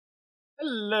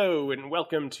Hello, and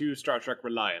welcome to Star Trek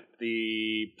Reliant,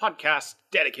 the podcast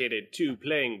dedicated to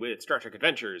playing with Star Trek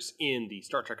adventures in the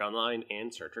Star Trek Online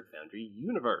and Star Trek Foundry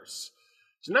universe.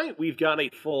 Tonight, we've got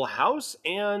a full house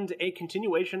and a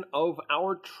continuation of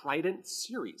our Trident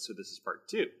series, so this is part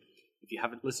 2. If you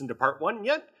haven't listened to part 1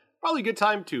 yet, probably a good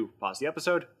time to pause the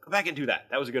episode, go back and do that.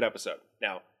 That was a good episode.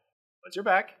 Now, once you're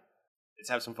back, let's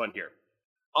have some fun here.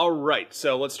 Alright,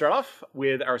 so let's start off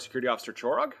with our security officer,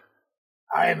 Chorog.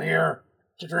 I am here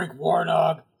to drink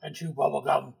Warnog and chew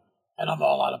bubblegum, and I'm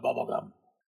all out of bubblegum.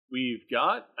 We've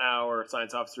got our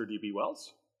science officer, DB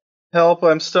Wells. Help,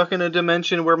 I'm stuck in a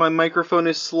dimension where my microphone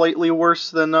is slightly worse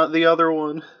than the other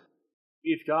one.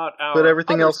 We've got our But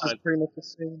everything other else is pretty much the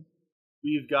same.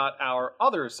 We've got our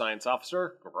other science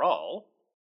officer, Grawl.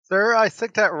 Sir, I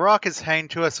think that rock is hanging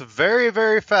to us very,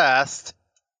 very fast.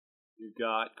 We've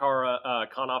got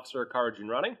con officer Kara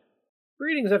Junrani.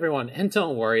 Greetings, everyone, and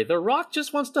don't worry, the Rock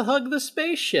just wants to hug the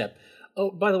spaceship. Oh,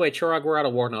 by the way, Chorog, we're out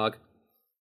of Warnog.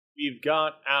 We've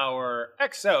got our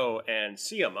XO and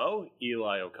CMO,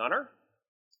 Eli O'Connor.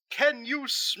 Can you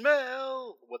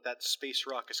smell what that space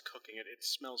rock is cooking? It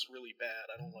smells really bad.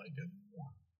 I don't like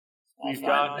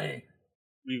it.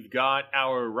 We've got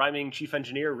our rhyming chief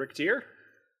engineer, Rick Tier.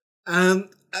 I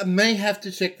may have to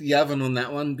check the oven on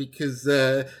that one because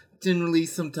generally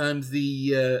sometimes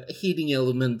the heating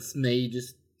elements may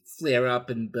just flare up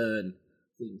and burn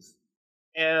things.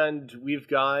 And we've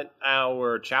got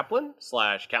our chaplain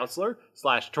 / counselor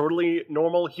 / totally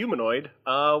normal humanoid,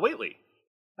 Waitley.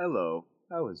 Hello,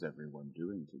 how is everyone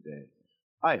doing today?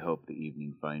 I hope the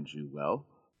evening finds you well.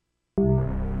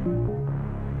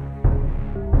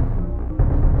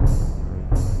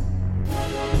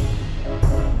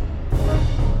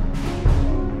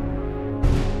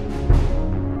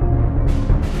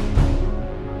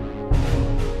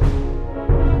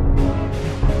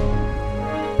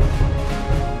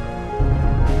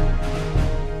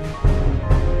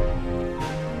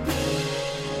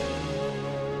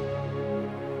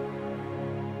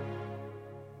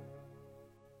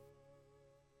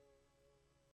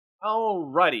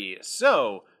 Alrighty,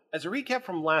 so, as a recap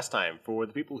from last time, for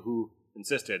the people who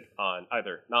insisted on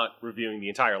either not reviewing the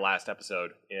entire last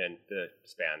episode in the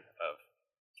span of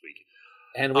this week.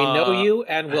 And we know you,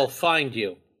 and we'll find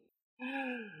you.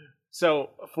 So,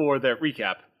 for the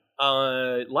recap,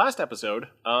 last episode,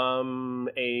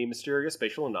 a mysterious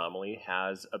spatial anomaly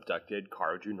has abducted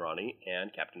Kara Junrani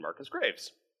and Captain Marcus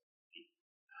Graves.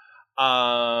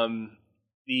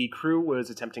 The crew was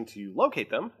attempting to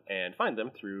locate them and find them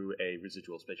through a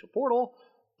residual spatial portal,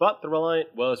 but the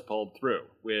Reliant was pulled through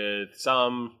with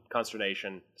some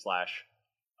consternation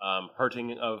 /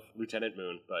 hurting of Lieutenant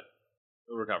Moon, but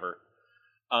he'll recover.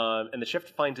 And the ship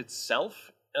finds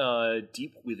itself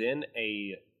deep within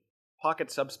a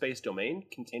pocket subspace domain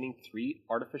containing 3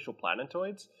 artificial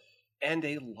planetoids and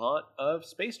a lot of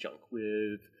space junk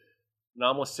with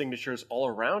anomalous signatures all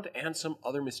around, and some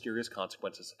other mysterious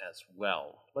consequences as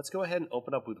well. Let's go ahead and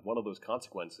open up with one of those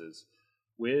consequences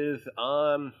with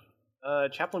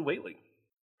Chaplain Waitley,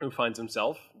 who finds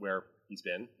himself where he's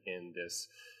been in this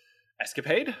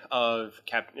escapade of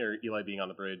Captain Eli being on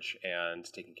the bridge and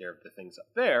taking care of the things up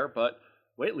there. But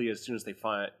Waitley, as soon as they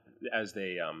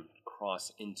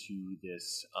cross into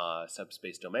this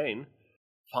subspace domain,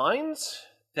 finds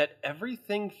that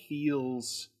everything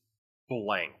feels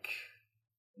blank.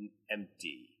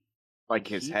 Empty. Like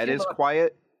his head is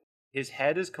quiet? His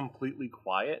head is completely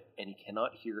quiet, and he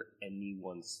cannot hear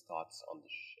anyone's thoughts on the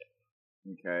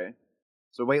ship. Okay.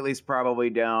 So Waitley's probably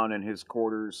down in his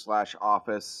quarters /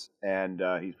 office, and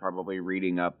he's probably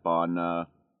reading up on,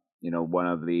 one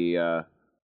of the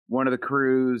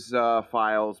crew's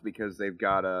files because they've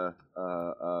got a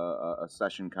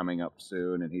session coming up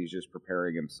soon, and he's just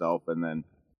preparing himself, and then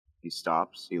he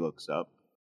stops, he looks up,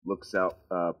 looks out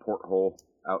porthole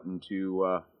out into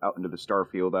the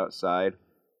starfield outside.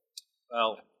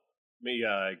 Well, let me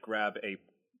grab a...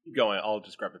 Keep going, I'll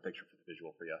just grab a picture for the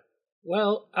visual for you.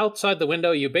 Well, outside the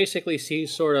window, you basically see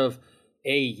sort of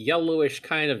a yellowish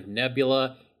kind of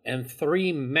nebula and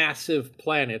 3 massive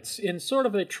planets in sort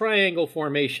of a triangle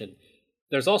formation.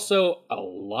 There's also a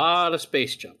lot of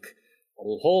space junk. A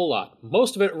whole lot.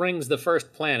 Most of it rings the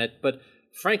first planet, but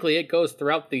frankly, it goes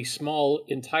throughout the small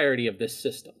entirety of this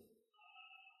system.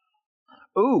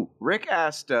 Ooh, Rick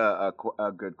asked a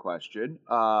good question.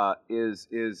 Is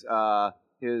his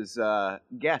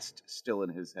guest still in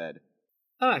his head?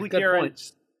 Good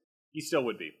point. He still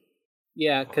would be.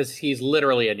 Yeah, because he's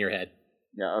literally in your head.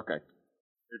 Yeah, okay.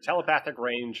 Your telepathic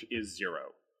range is 0.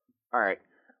 All right.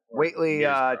 Waitley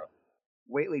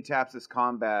taps his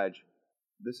comm badge.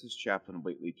 This is Chaplain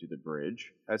Whately to the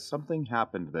bridge. Has something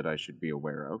happened that I should be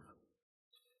aware of?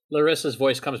 Larissa's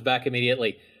voice comes back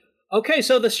immediately. Okay,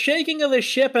 so the shaking of the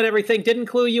ship and everything didn't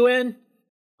clue you in?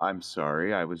 I'm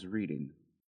sorry, I was reading.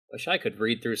 Wish I could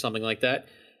read through something like that.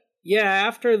 Yeah,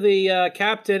 after the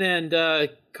captain and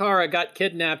Kara got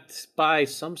kidnapped by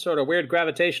some sort of weird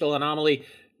gravitational anomaly,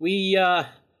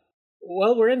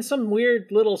 we're in some weird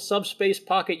little subspace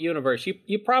pocket universe.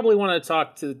 You probably want to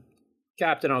talk to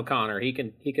Captain O'Connor. He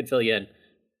can fill you in.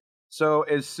 So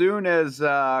as soon as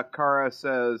Kara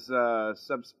says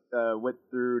went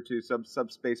through to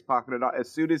subspace pocket,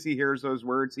 as soon as he hears those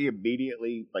words, he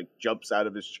immediately jumps out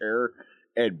of his chair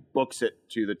and books it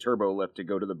to the turbo lift to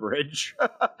go to the bridge.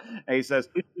 And he says,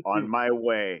 "On my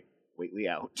way, Whately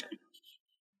out."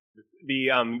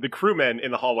 The crewmen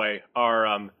in the hallway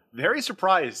are very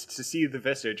surprised to see the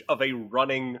visage of a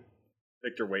running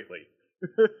Victor Whately.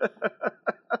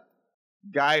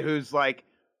 Guy who's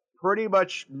pretty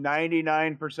much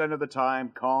 99% of the time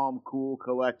calm, cool,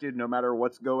 collected, no matter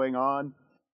what's going on,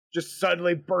 just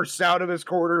suddenly bursts out of his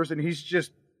quarters and he's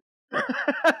just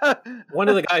One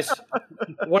of the guys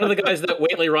that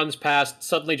Whately runs past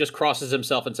suddenly just crosses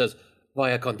himself and says,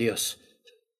 "Vaya con Dios."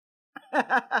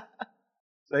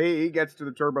 So he gets to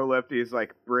the turbo lift. He's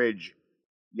like, "Bridge,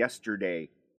 yesterday."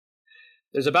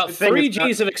 There's about 3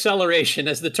 Gs of acceleration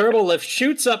as the turbo lift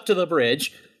shoots up to the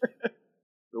bridge.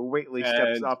 So Whately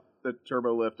steps off the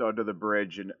turbo lift onto the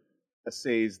bridge and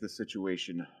assays the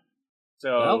situation.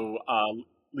 So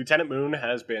Lieutenant Moon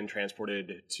has been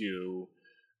transported to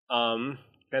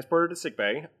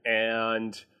sickbay,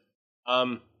 and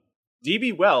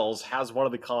DB Wells has one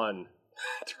of the con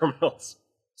terminals.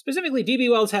 Specifically, DB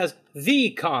Wells has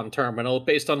the con terminal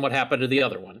based on what happened to the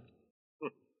other one.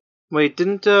 Wait,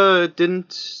 didn't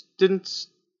It's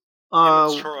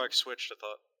Chorok switched, I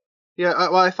thought. Yeah,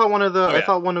 I thought one of the Oh, yeah. I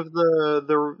thought one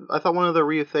of the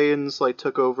Reuthayans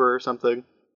took over or something.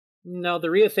 No, the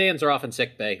Reuthayans are off in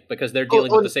sickbay because they're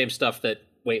dealing with the same stuff that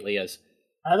Whately is.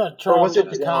 I thought Or Charles was it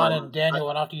took the con and Daniel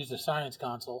went off to use the science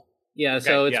console. Yeah, Okay,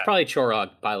 so it's yeah. probably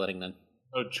Chorog piloting then.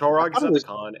 So Chorog is I at the was-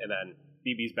 con, and then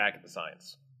BB's back at the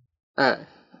science. Alright.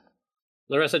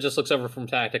 Larissa just looks over from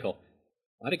tactical.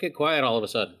 Why'd it get quiet all of a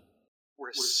sudden? We're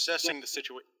assessing the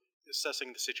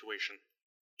situation.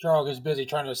 Charles is busy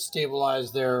trying to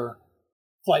stabilize their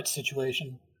flight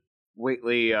situation.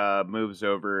 Whately moves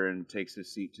over and takes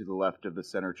his seat to the left of the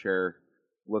center chair,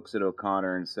 looks at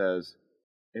O'Connor and says,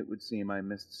 "It would seem I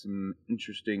missed some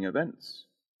interesting events."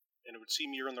 And it would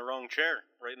seem you're in the wrong chair.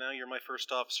 Right now, you're my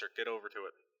first officer. Get over to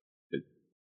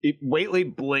it. Whately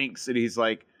blinks and he's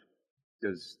like,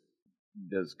 Does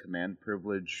command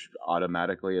privilege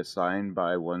automatically assign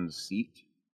by one's seat?"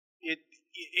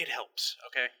 It helps,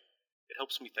 okay? It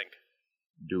helps me think.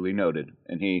 Duly noted.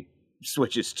 And he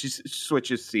switches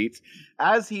seats.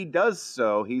 As he does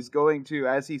so, he's going to,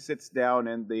 as he sits down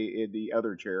in the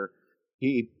other chair,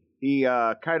 he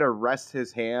kind of rests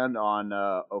his hand on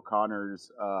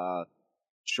O'Connor's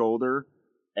shoulder,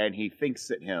 and he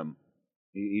thinks at him.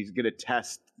 He's going to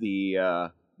test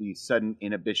the sudden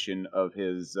inhibition of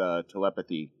his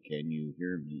telepathy. Can you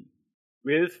hear me?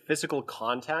 With physical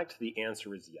contact, the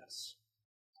answer is yes.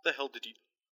 What the hell did you...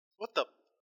 What the...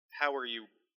 How are you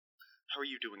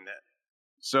doing that?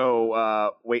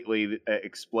 So Whately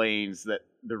explains that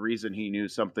the reason he knew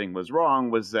something was wrong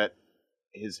was that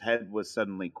his head was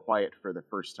suddenly quiet for the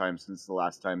first time since the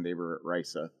last time they were at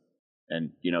Risa.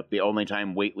 And, the only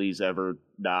time Whately's ever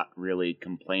not really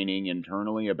complaining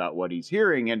internally about what he's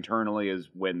hearing internally is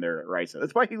when they're at Risa.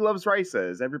 That's why he loves Risa,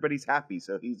 is everybody's happy,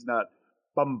 so he's not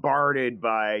bombarded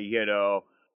by,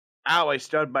 ow, I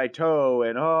stubbed my toe,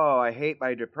 and oh, I hate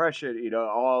my depression,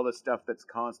 all the stuff that's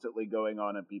constantly going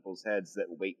on in people's heads that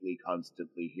Whately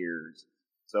constantly hears.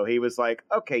 So he was like,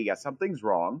 okay, yeah, something's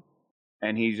wrong.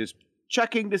 And he's just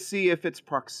checking to see if it's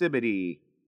proximity.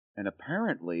 And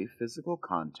apparently, physical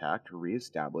contact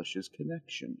reestablishes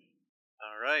connection.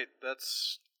 Alright,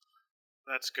 that's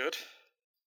good.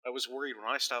 I was worried when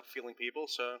I stopped feeling people,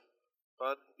 so...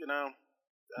 But,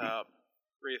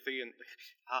 Reuthayans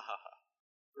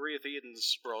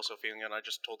were also feeling it. I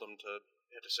just told them to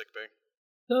head to sickbay.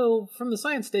 So, from the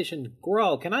science station,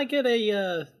 Grawl, can I get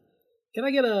a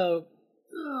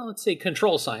let's say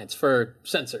control science for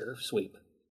sensor sweep?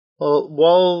 Well,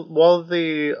 while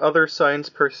the other science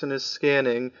person is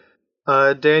scanning,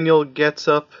 Daniel gets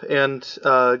up and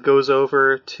goes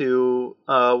over to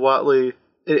Whately.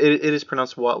 It is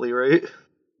pronounced Whately, right?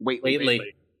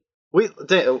 Whately.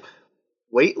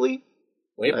 Whately?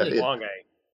 Whately. Long A.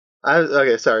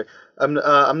 Okay, sorry. I'm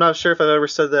not sure if I've ever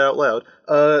said that out loud.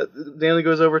 Daniel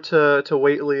goes over to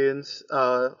Whately and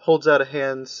holds out a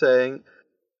hand, saying,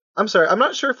 I'm sorry, I'm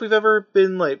not sure if we've ever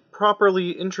been,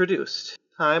 properly introduced.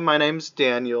 Hi, my name's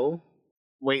Daniel.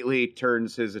 Whately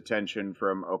turns his attention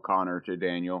from O'Connor to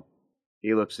Daniel.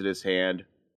 He looks at his hand.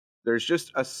 There's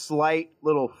just a slight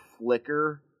little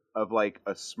flicker of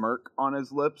a smirk on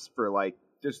his lips for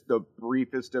just the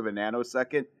briefest of a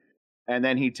nanosecond. And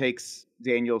then he takes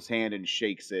Daniel's hand and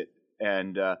shakes it.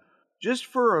 And just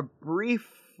for a brief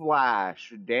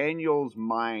flash, Daniel's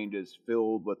mind is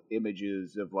filled with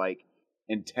images of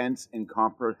intense,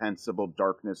 incomprehensible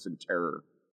darkness and terror.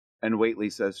 And Whately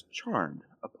says, "Charmed,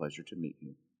 a pleasure to meet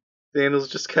you." Daniel's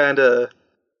just kind of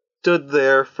stood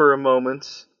there for a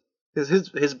moment.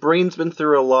 His brain's been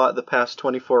through a lot the past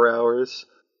 24 hours.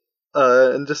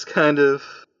 And just kind of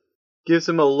gives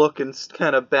him a look and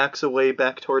kind of backs away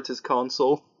back towards his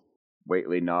console.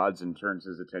 Whately nods and turns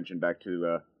his attention back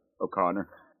to O'Connor.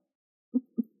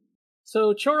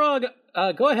 So, Chorog,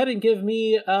 go ahead and give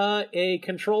me a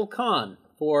control con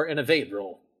for an evade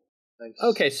roll. Nice.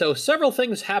 Okay, so several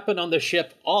things happen on the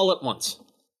ship all at once.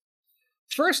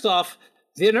 First off,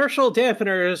 the inertial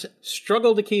dampeners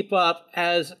struggle to keep up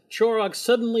as Chorog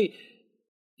suddenly,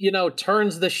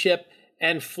 turns the ship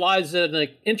and flies in an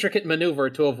intricate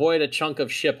maneuver to avoid a chunk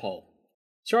of ship hull.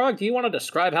 Chorog, do you want to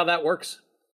describe how that works?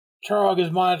 Chorog is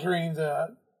monitoring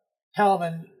the helm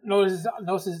and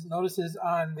notices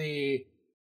on the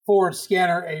forward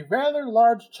scanner a rather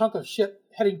large chunk of ship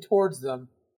heading towards them.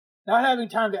 Not having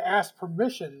time to ask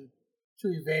permission to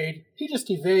evade, he just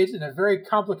evades in a very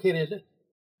complicated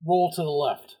roll to the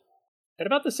left. At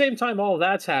about the same time all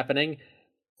that's happening,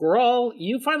 Grawl,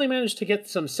 you finally managed to get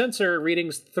some sensor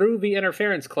readings through the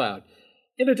interference cloud.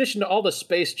 In addition to all the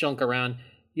space junk around,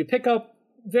 you pick up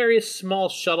various small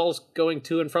shuttles going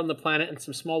to and from the planet and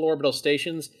some small orbital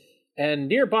stations, and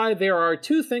nearby there are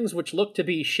two things which look to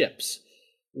be ships.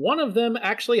 One of them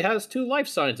actually has 2 life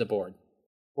signs aboard.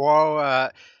 Whoa,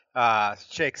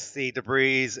 shakes the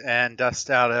debris and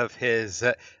dust out of his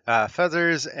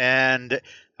feathers and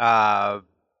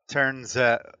turns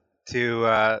to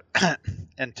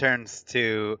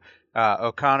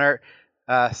O'Connor.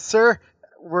 Sir,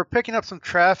 we're picking up some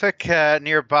traffic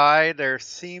nearby. There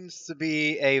seems to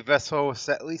be a vessel with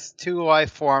at least 2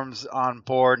 life forms on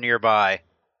board nearby.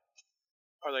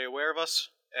 Are they aware of us?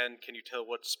 And can you tell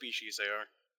what species they are?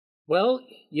 Well,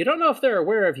 you don't know if they're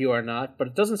aware of you or not, but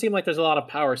it doesn't seem like there's a lot of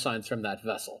power signs from that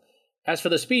vessel. As for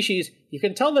the species, you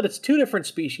can tell that it's 2 different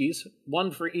species,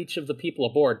 one for each of the people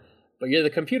aboard, but the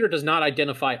computer does not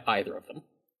identify either of them.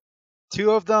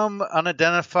 2 of them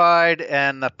unidentified,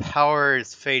 and the power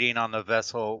is fading on the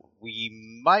vessel.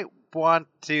 We might want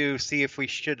to see if we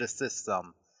should assist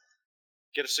them.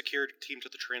 Get a security team to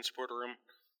the transporter room.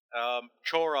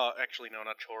 Chora, actually no,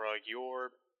 not Chora,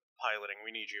 you're piloting,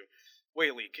 we need you.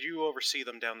 Whately, could you oversee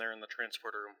them down there in the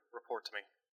transporter room? Report to me.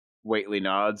 Whately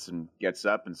nods and gets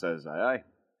up and says, "Aye, aye."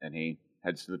 And he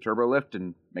heads to the turbo lift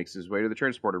and makes his way to the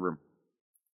transporter room.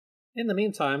 In the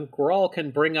meantime, Grawl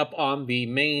can bring up on the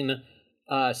main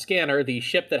scanner the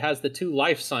ship that has the 2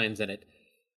 life signs in it.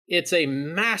 It's a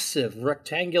massive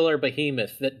rectangular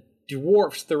behemoth that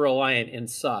dwarfs the Reliant in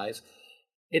size.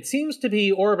 It seems to be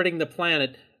orbiting the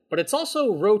planet, but it's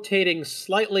also rotating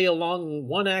slightly along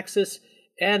one axis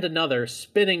and another,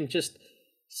 spinning just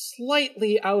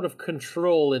slightly out of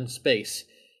control in space.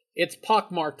 It's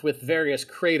pockmarked with various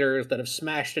craters that have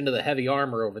smashed into the heavy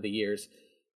armor over the years.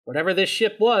 Whatever this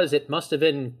ship was, it must have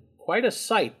been quite a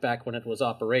sight back when it was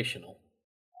operational.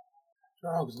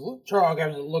 Chorog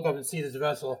having to look up and see this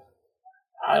vessel.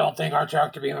 I don't think our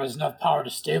tractor beam has enough power to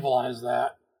stabilize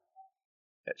that.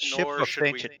 That ship Nor looks should we-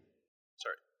 ancient.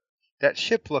 Sorry. That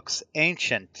ship looks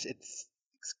ancient. It's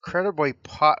incredibly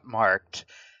pot-marked.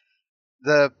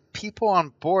 The people on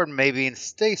board may be in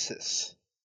stasis.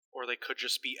 Or they could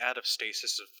just be out of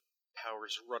stasis if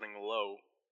power's running low.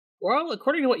 Well,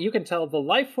 according to what you can tell, the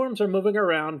life forms are moving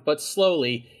around, but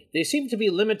slowly. They seem to be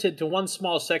limited to one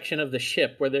small section of the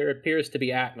ship where there appears to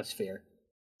be atmosphere.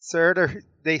 Sir,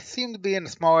 they seem to be in a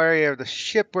small area of the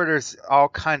ship where there's all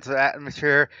kinds of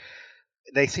atmosphere.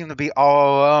 They seem to be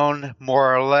all alone,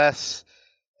 more or less.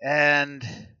 And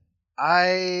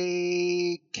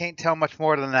I can't tell much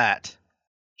more than that.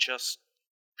 Just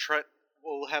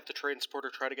we'll have the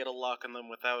transporter try to get a lock on them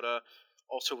without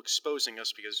also exposing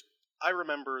us, because I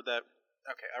remember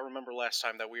last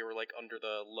time that we were under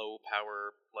the low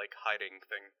power hiding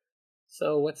thing.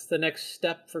 So what's the next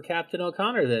step for Captain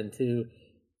O'Connor then to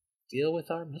deal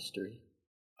with our mystery?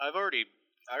 I already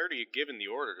given the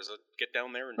order to get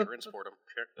down there and transport them.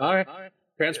 All right.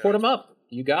 Transport them up.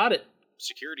 You got it.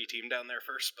 Security team down there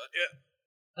first, but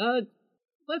yeah.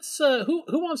 Let's who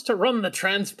wants to run the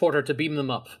transporter to beam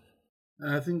them up?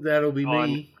 I think that'll be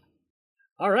me.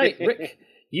 All right, Rick,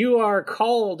 you are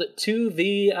called to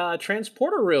the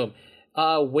transporter room.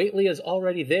 Waitley is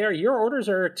already there. Your orders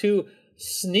are to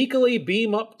sneakily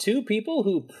beam up 2 people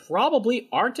who probably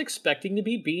aren't expecting to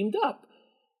be beamed up.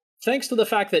 Thanks to the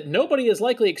fact that nobody is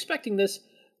likely expecting this,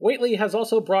 Waitley has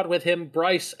also brought with him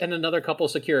Bryce and another couple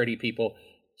security people,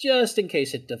 just in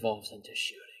case it devolves into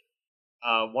shooting.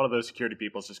 One of those security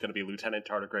people is just going to be Lieutenant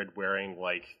Tardigrade wearing,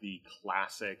 like, the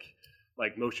classic,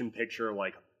 like, motion picture,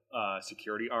 like,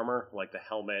 security armor, like the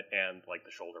helmet and, like,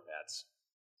 the shoulder pads.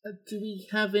 Do we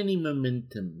have any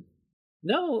momentum?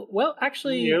 No, well,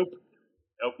 actually...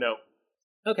 Nope, no.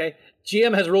 Okay,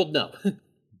 GM has ruled no. No.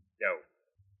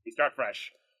 We start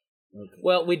fresh. Okay.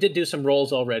 Well, we did do some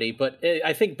rolls already, but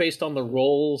I think based on the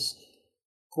rolls,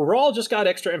 Grawl just got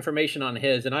extra information on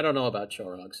his, and I don't know about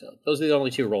Chorog, so those are the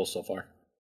only 2 rolls so far.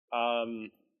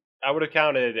 I would have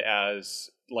counted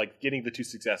as, like, getting the 2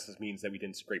 successes means that we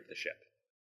didn't scrape the ship.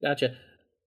 Gotcha.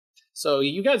 So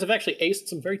you guys have actually aced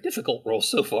some very difficult rolls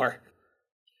so far.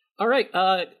 All right,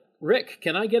 Rick,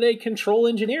 can I get a control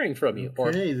engineering from you?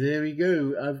 Okay, there we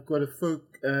go. I've got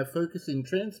a focusing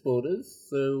transporters,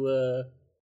 so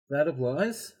that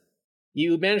applies.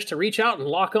 You managed to reach out and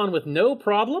lock on with no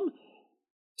problem.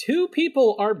 2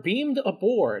 people are beamed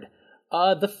aboard.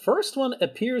 The first one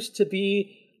appears to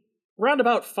be around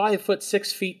about 5 foot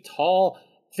 6 feet tall,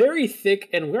 very thick,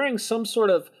 and wearing some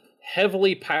sort of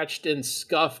heavily patched and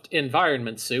scuffed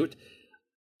environment suit.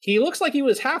 He looks like he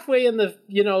was halfway in the,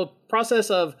 process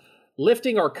of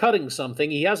lifting or cutting something.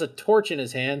 He has a torch in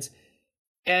his hands,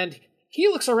 and he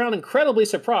looks around incredibly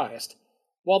surprised.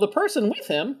 While the person with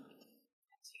him...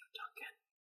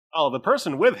 Oh, the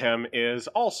person with him is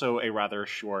also a rather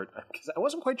short... Because I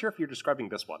wasn't quite sure if you're describing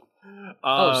this one.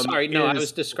 Sorry. No, I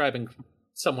was describing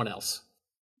someone else.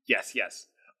 Yes.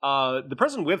 The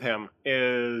person with him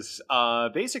is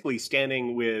basically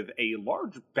standing with a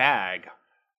large bag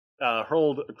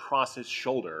hurled across his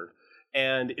shoulder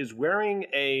and is wearing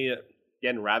a,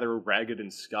 again, rather ragged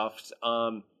and scuffed,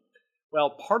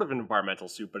 part of an environmental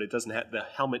suit, but it doesn't have... The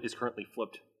helmet is currently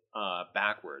flipped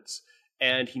backwards.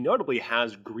 And he notably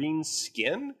has green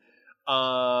skin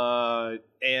and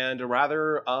a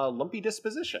rather lumpy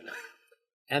disposition.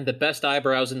 And the best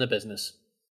eyebrows in the business.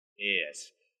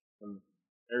 Yes.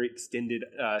 Very extended,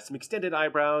 some extended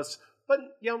eyebrows, but,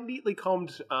 neatly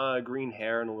combed green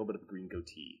hair and a little bit of a green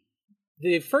goatee.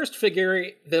 The first figure,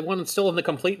 the one still in the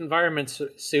complete environment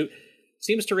suit,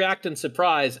 seems to react in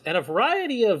surprise, and a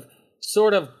variety of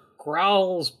sort of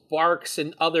growls, barks,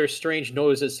 and other strange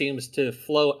noises seems to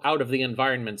flow out of the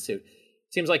environment suit.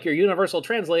 Seems like your universal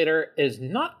translator is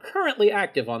not currently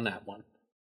active on that one.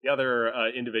 The other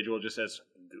individual just says,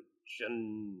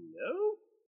 and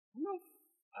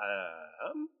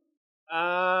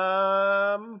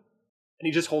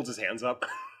he just holds his hands up,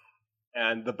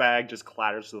 and the bag just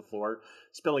clatters to the floor,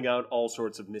 spilling out all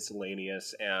sorts of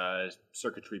miscellaneous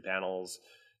circuitry panels,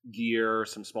 gear,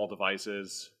 some small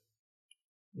devices.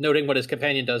 Noting what his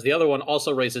companion does, the other one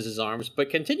also raises his arms, but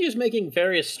continues making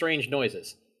various strange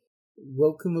noises.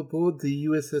 Welcome aboard the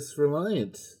USS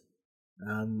Reliant.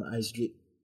 Go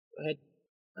ahead.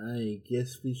 I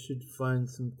guess we should find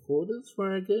some quarters for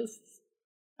our guests.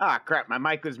 Ah, crap, my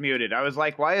mic was muted. I was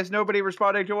like, why is nobody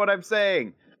responding to what I'm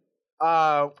saying?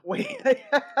 Wait.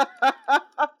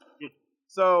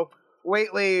 So,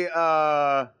 Waitley,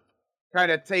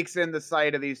 kind of takes in the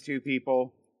sight of these 2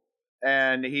 people,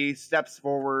 and he steps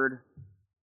forward,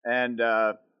 and,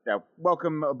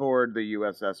 welcome aboard the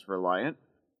USS Reliant.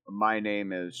 My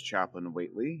name is Chaplain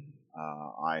Waitley.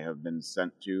 I have been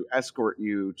sent to escort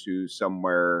you to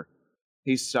somewhere.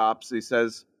 He stops, he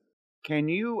says, "Can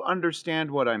you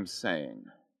understand what I'm saying?"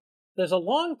 There's a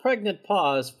long, pregnant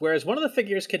pause, whereas one of the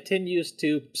figures continues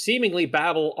to seemingly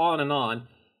babble on,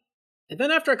 and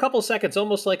then after a couple seconds,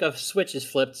 almost like a switch is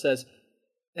flipped, says,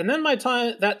 "And then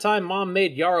that time Mom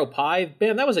made yarrow pie,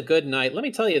 man, that was a good night. Let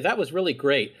me tell you, that was really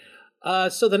great.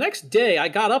 So the next day, I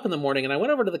got up in the morning, and I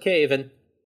went over to the cave, and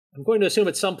I'm going to assume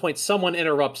at some point someone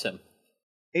interrupts him."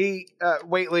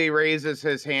 Waitley raises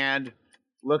his hand,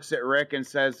 looks at Rick, and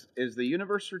says, "Is the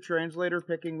universal translator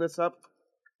picking this up?"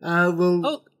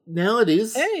 Now it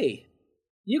is. Hey,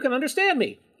 you can understand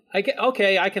me.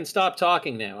 Okay, I can stop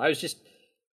talking now. I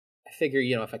figure,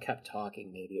 if I kept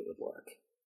talking, maybe it would work.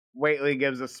 Waitley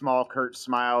gives a small, curt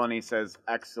smile, and he says,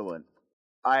 "Excellent.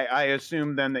 I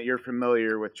assume then that you're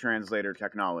familiar with translator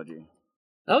technology."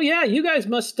 Oh yeah, you guys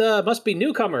must be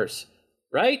newcomers,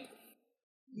 right?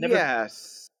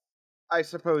 Yes, I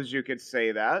suppose you could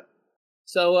say that.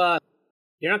 So,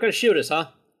 you're not going to shoot us,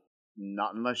 huh?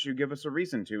 Not unless you give us a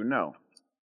reason to, no.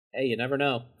 Hey, you never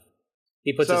know.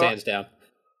 He puts his hands down.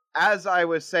 as I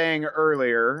was saying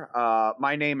earlier,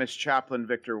 my name is Chaplain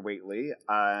Victor Waitley,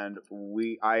 and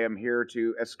I am here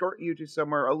to escort you to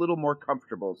somewhere a little more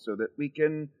comfortable so that we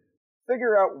can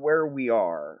figure out where we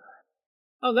are.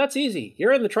 Oh, that's easy.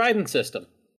 You're in the Trident system.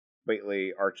 Waitley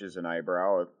arches an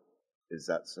eyebrow. Is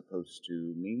that supposed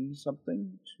to mean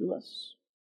something to us?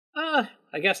 I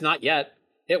guess not yet.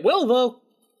 It will, though.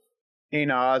 He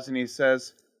nods and he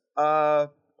says,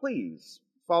 please,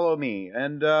 follow me.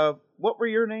 And, what were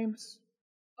your names?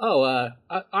 Oh,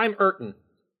 I'm Urton.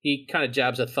 He kind of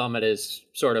jabs a thumb at his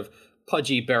sort of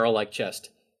pudgy barrel-like chest.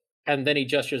 And then he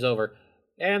gestures over.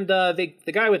 And, the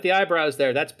guy with the eyebrows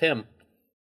there, that's Pim.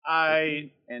 And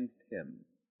Pim.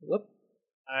 Whoop.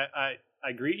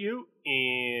 I greet you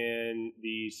in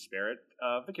the spirit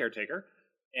of the caretaker,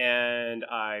 and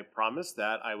I promise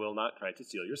that I will not try to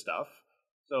steal your stuff,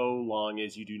 so long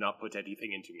as you do not put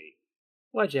anything into me.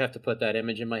 Why'd you have to put that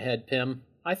image in my head, Pim?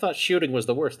 I thought shooting was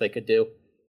the worst they could do.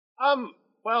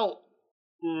 Well,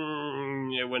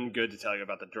 it wasn't good to tell you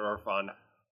about the drawer fund.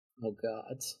 Oh,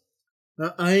 gods.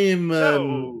 I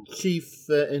am Chief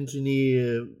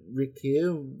Engineer Rick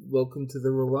here. Welcome to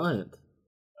the Reliant.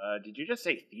 Did you just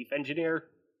say thief engineer?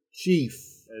 Chief.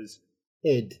 As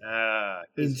Head.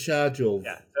 In charge of.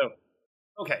 Yeah, so...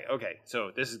 Okay,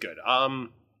 so this is good.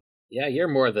 Yeah, you're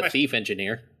more the thief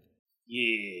engineer.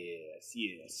 Yes.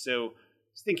 So, I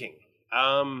was thinking,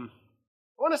 I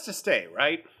want us to stay,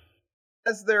 right?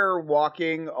 As they're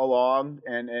walking along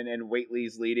and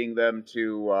Waitley's leading them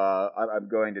to I'm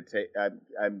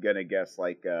gonna guess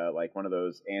like one of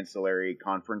those ancillary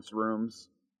conference rooms.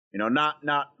 You know, not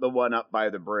the one up by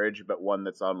the bridge, but one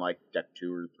that's on like deck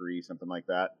 2 or 3, something like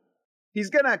that. He's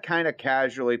gonna kind of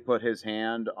casually put his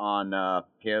hand on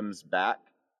Pim's back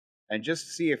and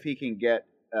just see if he can get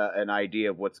an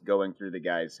idea of what's going through the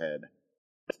guy's head.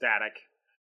 Static.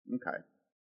 Okay.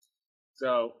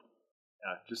 So,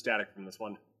 just static from this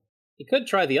one. He could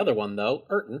try the other one, though,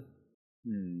 Urton.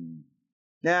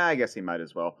 Nah, I guess he might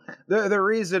as well. The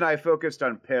reason I focused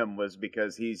on Pim was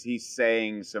because he's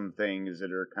saying some things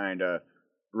that are kind of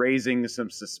raising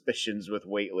some suspicions with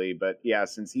Waitley. But yeah,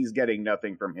 since he's getting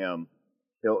nothing from him,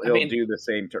 he'll do the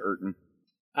same to Urton.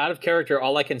 Out of character,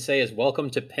 all I can say is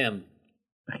welcome to Pim.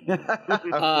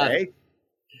 Okay.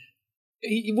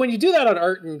 When you do that on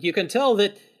Urton, you can tell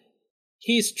that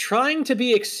he's trying to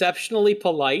be exceptionally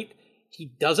polite.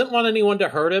 He doesn't want anyone to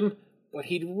hurt him, but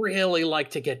he'd really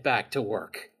like to get back to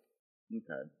work.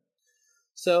 Okay.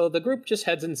 So the group just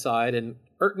heads inside, and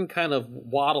Urton kind of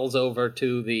waddles over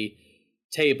to the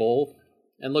table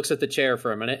and looks at the chair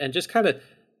for a minute and just kind of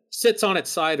sits on it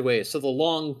sideways so the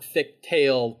long, thick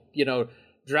tail,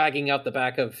 dragging out the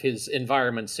back of his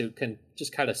environment suit can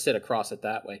just kind of sit across it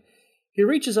that way. He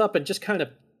reaches up and just kind of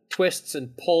twists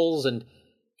and pulls and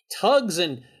tugs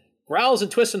and growls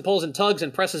and twists and pulls and tugs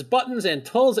and presses buttons and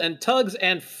pulls and tugs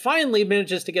and finally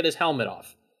manages to get his helmet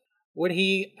off. When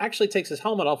he actually takes his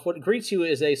helmet off, what greets you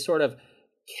is a sort of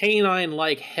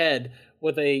canine-like head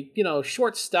with a,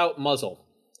 short, stout muzzle.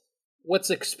 What's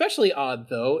especially odd,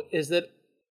 though, is that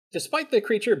despite the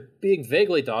creature being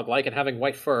vaguely dog-like and having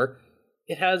white fur,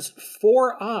 it has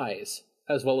 4 eyes,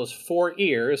 as well as 4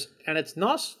 ears, and its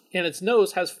nose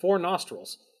has 4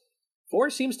 nostrils. 4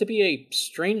 seems to be a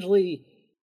strangely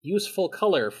useful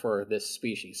color for this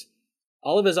species.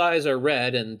 All of his eyes are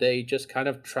red, and they just kind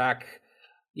of track,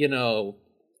 Waitley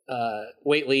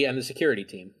and the security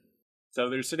team. So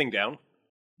they're sitting down.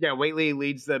 Yeah, Waitley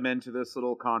leads them into this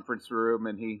little conference room,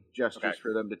 and he gestures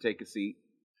for them to take a seat.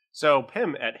 So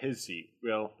Pim, at his seat,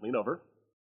 will lean over.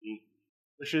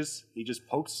 He just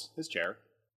pokes his chair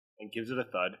and gives it a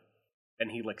thud,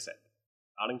 and he licks it.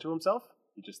 Nodding to himself,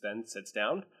 he just then sits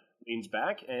down, leans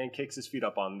back, and kicks his feet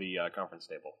up on the conference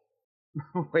table.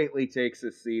 Waitley takes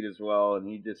his seat as well, and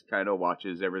he just kind of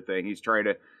watches everything. He's trying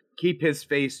to keep his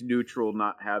face neutral,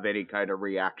 not have any kind of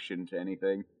reaction to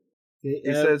anything. He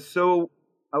says, so...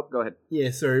 Oh, go ahead.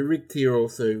 Yeah, sorry, Rick here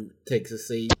also takes a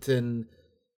seat, and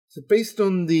so based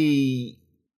on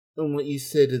what you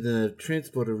said in the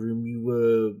transporter room, you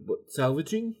were,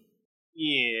 salvaging?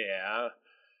 Yeah.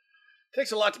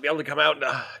 Takes a lot to be able to come out and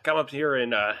come up here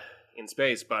in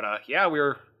space, but yeah, we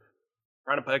were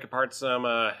trying to pick apart some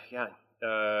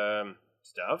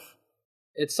stuff.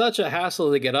 It's such a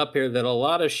hassle to get up here that a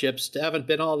lot of ships haven't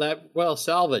been all that well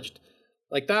salvaged.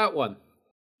 Like that one.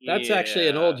 That's actually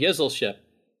an old Yizzle ship.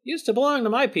 Used to belong to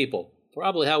my people.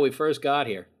 Probably how we first got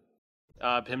here.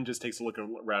 Pim just takes a look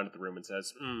around at the room and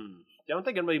says, don't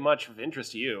think it'll be much of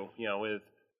interest to you, with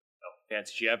a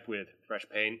fancy ship with fresh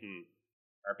paint and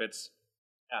carpets.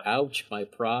 Ouch, my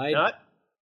pride.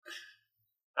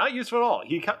 Not useful at all.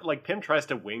 He Pim tries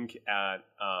to wink at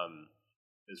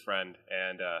his friend,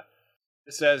 and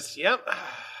it says, "Yep.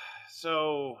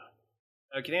 So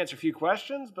I can answer a few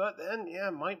questions, but then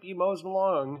might be moseying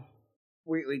along."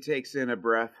 Wheatley takes in a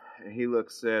breath. He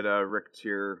looks at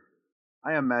Richter.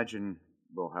 I imagine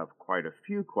we'll have quite a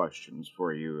few questions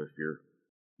for you if you're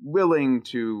willing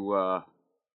to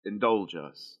indulge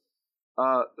us.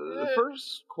 The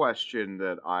first question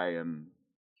that I am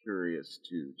curious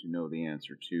to know the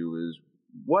answer to is,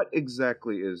 what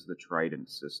exactly is the Trident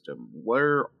system?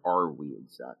 Where are we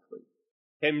exactly?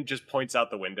 Him just points out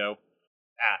the window.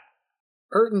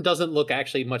 Urton doesn't look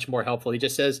actually much more helpful. He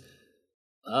just says,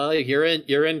 you're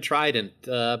in Trident.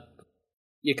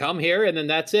 You come here and then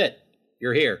that's it.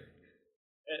 You're here.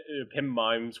 Pim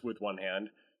mimes with one hand.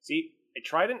 See, a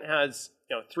Trident has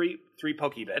three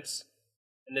Pokebits,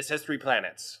 and this has 3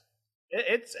 planets.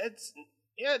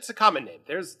 It's a common name.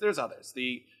 There's others.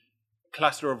 The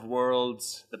cluster of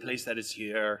worlds, the place that is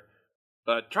here,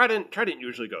 but Trident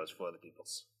usually goes for other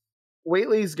people's.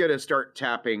 Whately's gonna start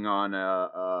tapping on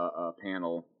a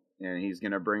panel, and he's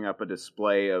gonna bring up a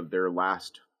display of their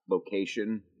last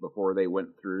location before they went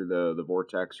through the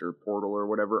vortex or portal or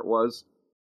whatever it was.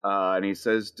 And he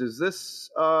says, "Does this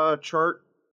chart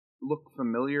look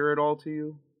familiar at all to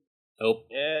you?" Nope.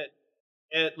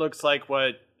 It looks like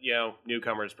what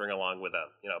newcomers bring along with them.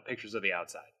 Pictures of the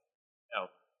outside.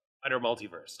 Under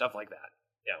multiverse, stuff like that.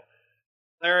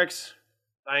 Clerics,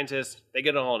 scientists, they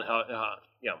get all in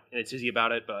a tizzy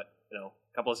about it, but a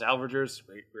couple of salvagers,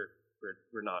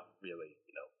 we're not really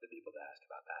the people to ask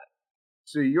about that.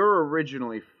 So you're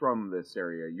originally from this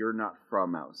area. You're not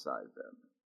from outside then.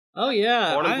 Oh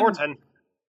yeah. Born in Portland.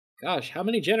 Gosh, how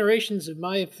many generations have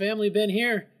my family been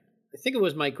here? I think it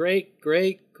was my great.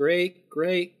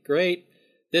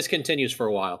 This continues for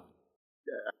a while.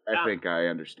 I think I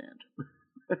understand.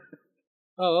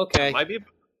 Oh, okay. My people,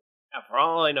 for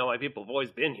all I know, my people have always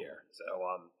been here. So,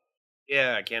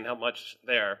 I can't help much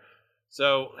there.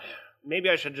 So, maybe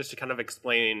I should just kind of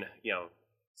explain,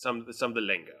 some of the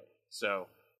lingo. So,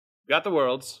 you got the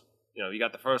worlds. You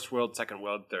got the first world, second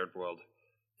world, third world.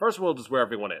 First world is where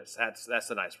everyone is. That's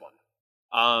the nice one.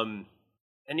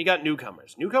 And you got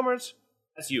newcomers. Newcomers,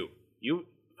 that's you. You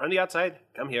from the outside,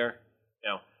 come here.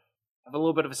 Have a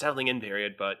little bit of a settling in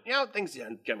period, but things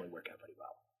generally work out pretty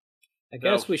well. I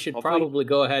guess we should probably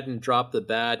go ahead and drop the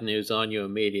bad news on you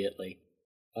immediately.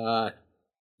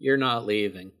 You're not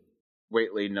leaving.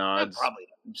 Whately nods, probably.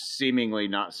 Seemingly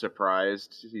not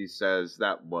surprised. He says,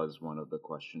 "That was one of the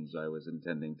questions I was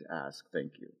intending to ask.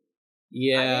 Thank you."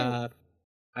 Yeah,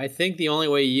 I think the only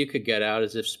way you could get out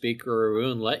is if Speaker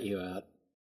Arun let you out.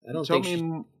 I don't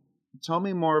Tell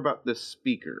me more about the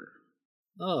Speaker.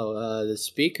 Oh, the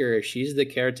Speaker, she's the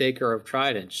caretaker of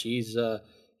Trident. She's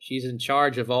in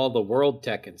charge of all the world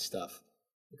tech and stuff.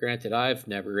 Granted, I've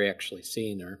never actually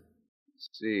seen her.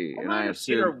 See, and I have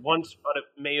seen her once, but it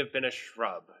may have been a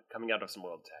shrub coming out of some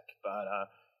world tech. But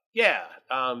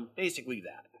basically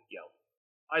that.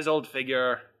 Wise old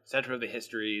figure, center of the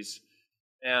histories,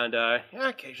 and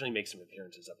occasionally makes some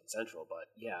appearances up in Central. But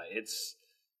it's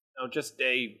just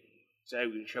a,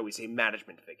 shall we say,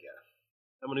 management figure.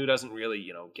 Someone who doesn't really,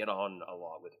 get on a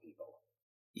lot with people.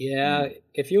 Yeah,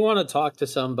 if you want to talk to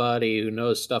somebody who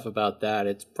knows stuff about that,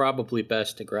 it's probably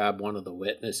best to grab one of the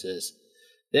witnesses.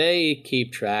 They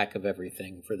keep track of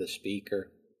everything for the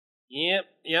Speaker.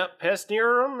 Yep. Pest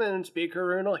near them, and Speaker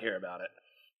Rune will hear about it.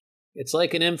 It's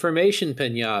like an information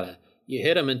pinata. You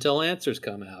hit them until answers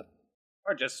come out.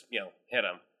 Or just, hit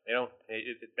them.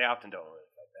 They often don't really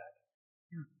like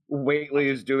that. Whately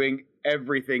is doing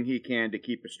everything he can to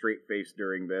keep a straight face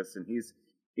during this, and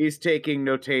he's taking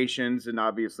notations, and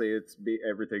obviously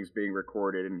everything's being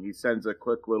recorded, and he sends a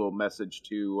quick little message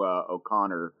to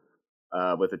O'Connor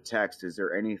with a text. "Is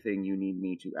there anything you need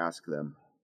me to ask them?"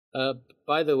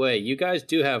 By the way, you guys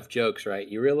do have jokes, right?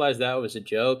 You realize that was a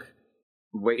joke?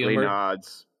 Whately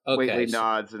nods. Okay, Whately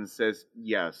nods and says,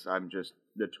 "Yes, I'm just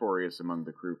notorious among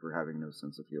the crew for having no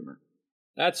sense of humor."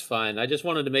 That's fine. I just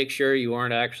wanted to make sure you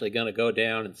weren't actually going to go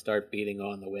down and start beating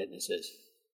on the witnesses.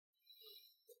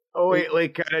 Whately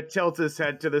kind of tilts his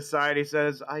head to the side. He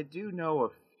says, "I do know a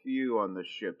few on the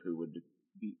ship who would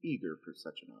be eager for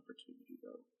such an opportunity,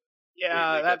 though."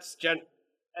 Yeah, that's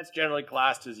generally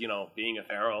classed as, being a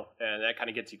feral, and that kind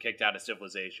of gets you kicked out of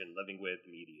civilization, living with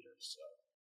meat eaters, so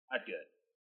not good.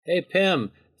 Hey,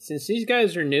 Pim, since these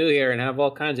guys are new here and have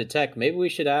all kinds of tech, maybe we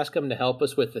should ask them to help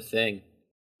us with the thing.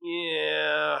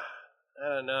 Yeah, I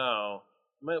don't know.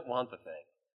 I might want the thing.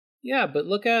 Yeah, but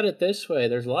look at it this way.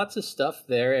 There's lots of stuff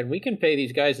there, and we can pay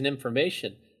these guys an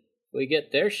information. If we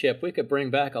get their ship, we could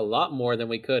bring back a lot more than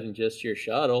we could in just your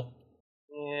shuttle.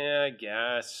 Yeah, I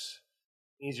guess.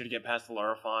 Easier to get past the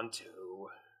Lorophon, too.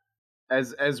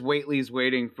 As Whately's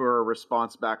waiting for a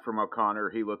response back from O'Connor,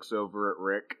 he looks over at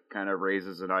Rick, kind of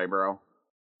raises an eyebrow.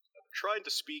 I'm trying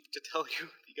to speak to tell you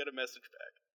you got a message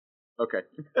back. Okay.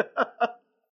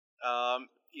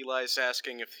 Eli's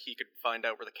asking if he could find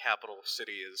out where the capital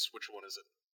city is. Which one is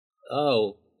it?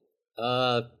 Oh,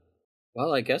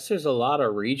 well, I guess there's a lot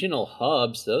of regional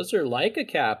hubs. Those are like a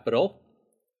capital.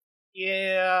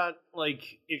 Yeah, like,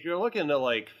 if you're looking to,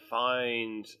 like,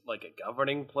 find, like, a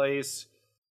governing place,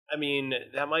 I mean,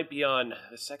 that might be on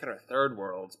the second or third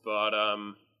worlds, but,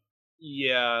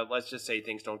 yeah, let's just say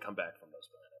things don't come back from those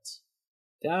planets.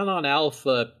 Down on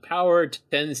Alpha, power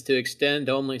tends to extend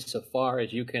only so far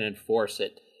as you can enforce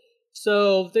it.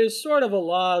 So there's sort of a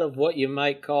lot of what you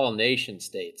might call nation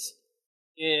states.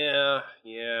 Yeah.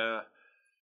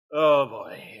 Oh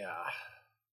boy, yeah.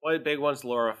 One big one's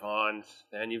Lorifon,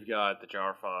 then you've got the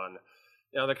Jarfon.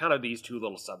 You know, they're kind of these two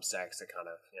little subsects that kind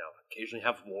of, occasionally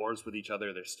have wars with each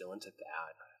other. They're still into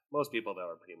that. Most people, though,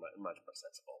 are pretty much more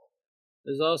sensible.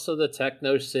 There's also the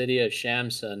techno city of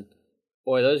Shamsun.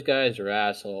 Boy, those guys are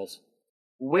assholes.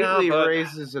 Whately Yeah, but-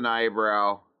 raises an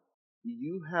eyebrow.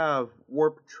 You have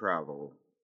warp travel,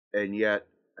 and yet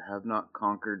have not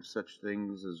conquered such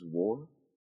things as war?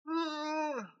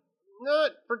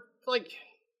 Not for, like,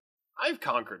 I've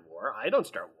conquered war. I don't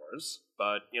start wars.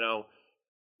 But,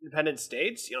 independent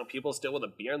states, people still with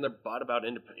a beer in their butt about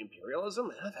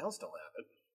imperialism, that'll still happen.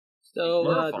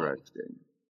 So, Interesting.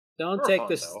 don't We're take fun,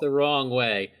 this though. the wrong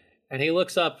way. And he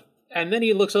looks up, and then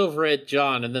he looks over at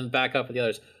John, and then back up at the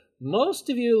others. Most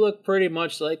of you look pretty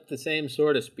much like the same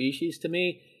sort of species to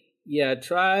me. Yeah,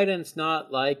 Trident's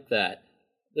not like that.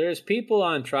 There's people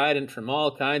on Trident from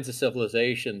all kinds of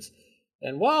civilizations.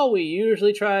 And while we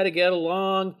usually try to get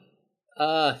along,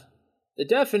 the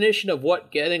definition of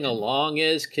what getting along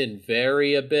is can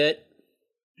vary a bit.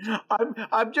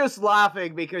 I'm just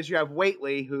laughing because you have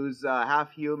Whately, who's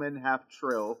half human, half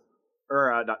Trill,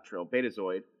 or not Trill,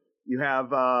 Betazoid. You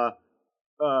have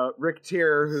Rick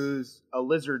Tier, who's a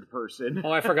lizard person.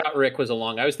 Oh, I forgot Rick was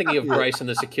along. I was thinking of Bryce and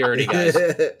the security guys.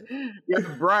 You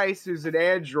have Bryce, who's an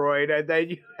android, and then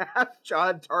you have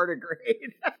John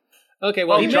Tardigrade. Okay,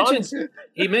 well, John's-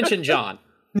 he mentioned John.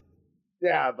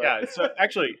 Yeah, but Yeah, so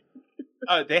actually,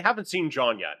 they haven't seen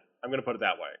John yet. I'm going to put it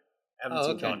that way. Haven't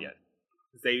seen Okay. John yet.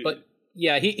 They, But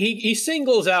yeah, he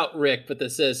singles out Rick, but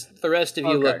that says the rest of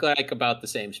you Okay. look like about the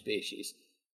same species.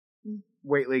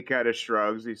 Whately kind of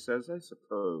shrugs. He says, I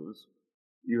suppose.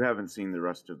 You haven't seen the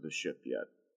rest of the ship yet.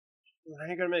 Are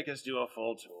you going to make us do a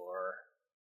full tour?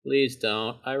 Please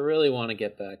don't. I really want to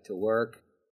get back to work.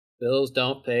 Bills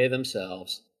don't pay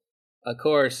themselves. Of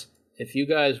course, if you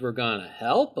guys were gonna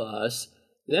help us,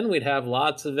 then we'd have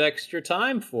lots of extra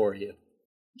time for you.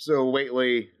 So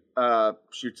Whately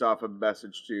shoots off a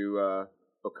message to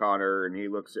O'Connor, and he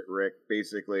looks at Rick,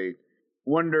 basically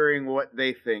wondering what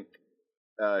they think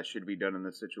should be done in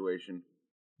this situation.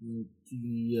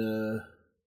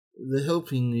 The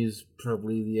helping is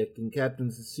probably the acting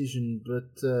captain's decision,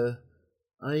 but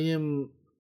I am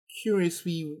curious.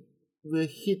 We were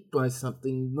hit by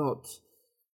something, not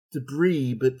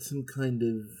debris, but some kind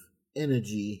of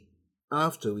energy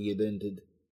after we had entered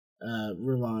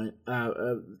Reliant,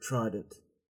 Trident.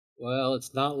 Well,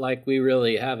 it's not like we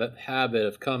really have a habit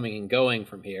of coming and going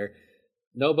from here.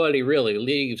 Nobody really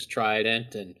leaves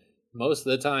Trident, and most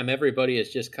of the time everybody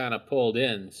is just kind of pulled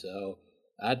in, so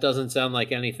that doesn't sound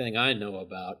like anything I know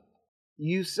about.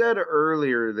 You said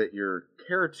earlier that your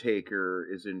caretaker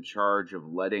is in charge of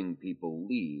letting people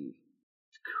leave.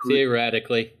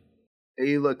 Theoretically.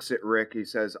 He looks at Rick, he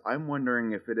says, I'm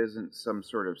wondering if it isn't some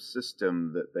sort of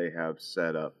system that they have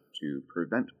set up to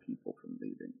prevent people from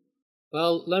leaving.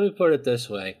 Well, let me put it this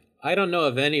way. I don't know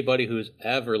of anybody who's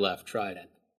ever left Trident.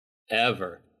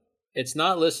 Ever. It's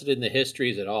not listed in the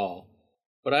histories at all.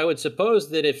 But I would suppose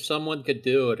that if someone could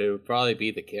do it, it would probably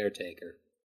be the caretaker.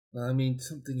 I mean,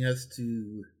 something has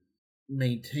to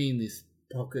maintain this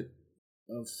pocket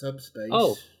of subspace.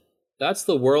 Oh, that's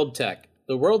the World Tech.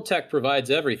 The World Tech provides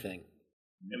everything.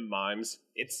 It mimes.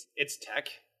 It's tech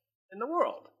in the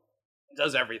world. It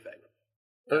does everything.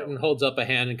 Burton holds up a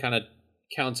hand and kind of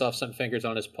counts off some fingers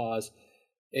on his paws.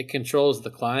 It controls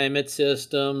the climate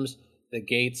systems, the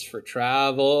gates for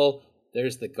travel.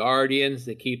 There's the guardians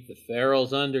that keep the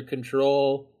ferals under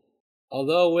control.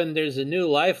 Although when there's a new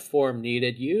life form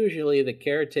needed, usually the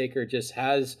caretaker just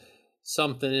has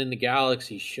something in the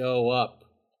galaxy show up.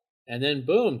 And then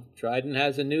boom, Trident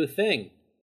has a new thing.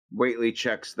 Whately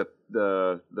checks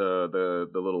the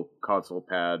little console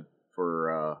pad for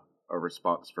a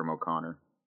response from O'Connor.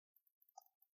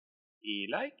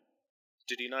 Eli?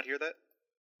 Did you not hear that?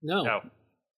 No. No.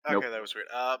 Okay, Nope. that was weird.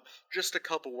 Just a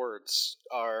couple words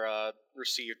are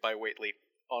received by Waitley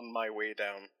on my way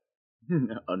down.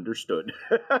 Understood.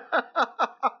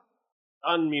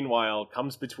 Gun, meanwhile,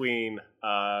 comes between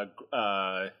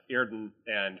Irden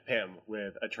and Pim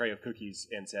with a tray of cookies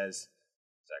and says,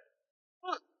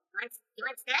 You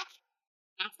want snack?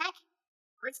 Snack?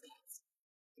 What's this?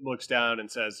 looks down and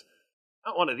says,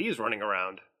 "Not one of these running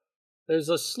around." There's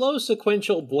a slow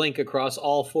sequential blink across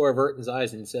all four of Urton's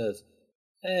eyes and says,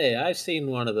 "Hey, I've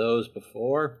seen one of those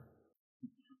before."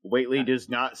 Waitley does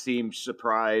not seem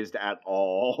surprised at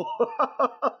all.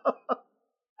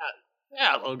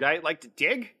 Yeah, little guy, like to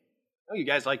dig? Oh, you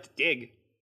guys like to dig.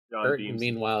 John Urton, beams.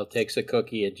 meanwhile, takes a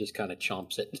cookie and just kind of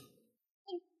chomps it.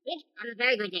 I'm a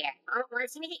very good digger. Oh, want to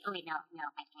see me? Oh, wait, no,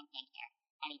 I can't dig here.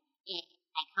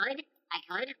 I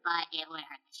could, but it would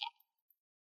hurt the ship.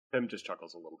 Pim just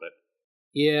chuckles a little bit.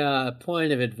 Yeah,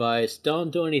 point of advice,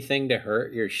 don't do anything to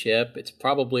hurt your ship. It's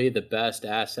probably the best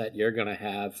asset you're gonna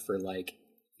have for, like,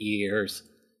 years.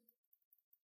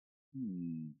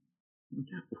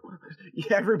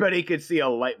 Yeah, everybody could see a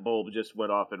light bulb just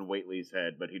went off in Waitley's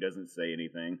head, but he doesn't say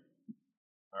anything.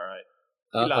 All right.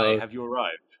 Uh-oh. Eli, have you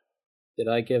arrived? Did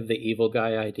I give the evil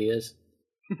guy ideas?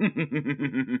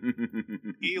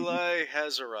 Eli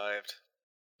has arrived.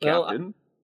 Well, Captain?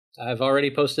 I've already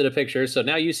posted a picture, so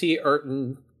now you see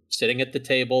Urton sitting at the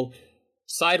table,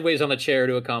 sideways on a chair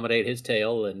to accommodate his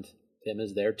tail, and Tim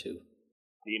is there too.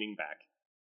 Leaning back.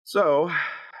 So,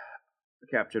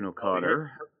 Captain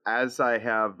O'Connor, as I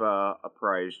have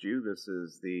apprised you, this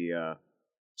is the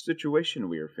situation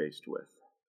we are faced with.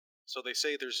 So they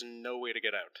say there's no way to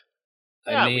get out.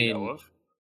 Yeah, I we mean, know of.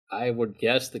 I would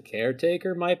guess the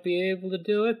caretaker might be able to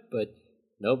do it, but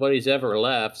nobody's ever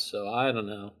left, so I don't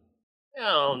know.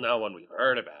 No, no one we've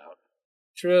heard about.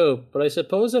 True, but I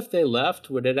suppose if they left,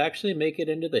 would it actually make it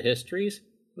into the histories?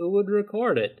 Who would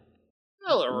record it?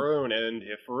 Well, Arun, and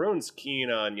if Arun's keen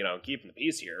on, keeping the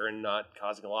peace here and not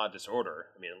causing a lot of disorder,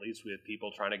 I mean, at least with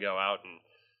people trying to go out and,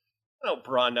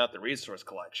 broaden out the resource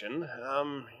collection,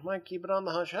 he might keep it on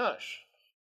the hush-hush.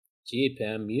 Gee,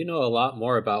 Pim, you know a lot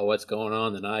more about what's going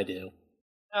on than I do.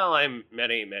 Well, I'm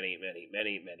many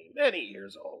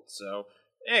years old, so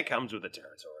it comes with the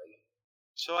territory.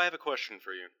 So I have a question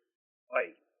for you.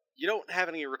 Wait, You don't have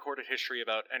any recorded history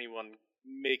about anyone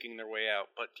making their way out,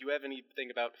 but do you have anything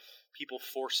about people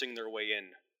forcing their way in?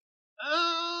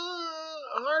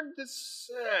 hard to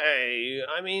say.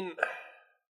 I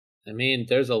mean,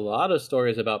 there's a lot of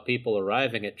stories about people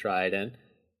arriving at Trident.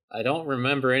 I don't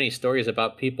remember any stories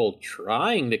about people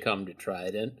trying to come to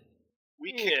Trident.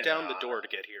 We kicked down the door to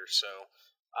get here, so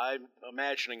I'm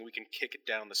imagining we can kick it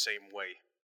down the same way.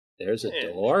 There's a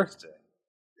door? interesting.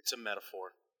 It's a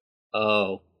metaphor.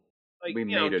 Oh. Like, We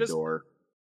made a just door.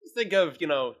 think of,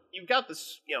 you've got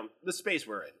this, the space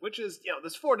we're in, which is,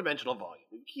 this four-dimensional volume.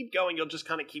 You keep going, you'll just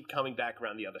kind of keep coming back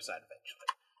around the other side eventually.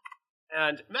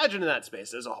 And imagine that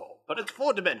space as a whole, but it's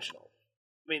four-dimensional.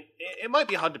 I mean, it might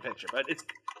be hard to picture, but it's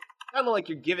kind of like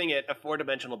you're giving it a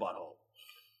four-dimensional butthole.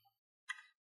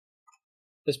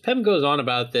 As Pim goes on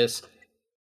about this,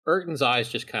 Urton's eyes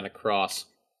just kind of cross.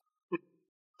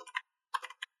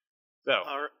 So,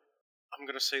 I'm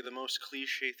gonna say the most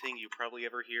cliche thing you probably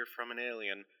ever hear from an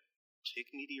alien. Take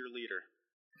me to your leader.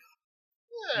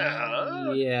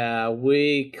 Yeah,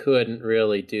 we couldn't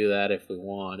really do that if we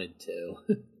wanted to.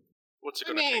 What's it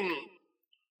I gonna take? mean,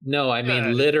 No, I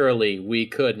mean, literally, we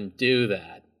couldn't do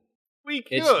that. we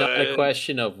could. It's not a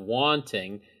question of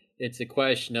wanting, it's a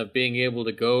question of being able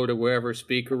to go to wherever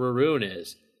Speaker Arun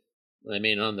is. I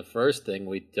mean, on the first thing,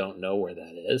 we don't know where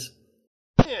that is.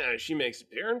 Yeah, she makes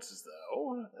appearances,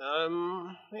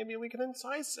 though. Maybe we can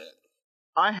entice it.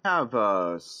 I have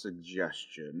a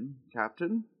suggestion,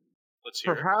 Captain. Let's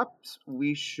hear it. Perhaps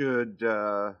we should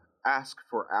ask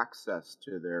for access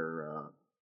to their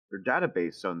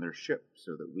database on their ship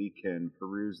so that we can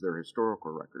peruse their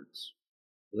historical records.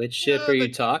 Which ship are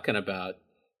you talking about?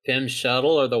 Pim's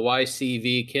shuttle or the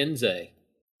YCV Kinsey?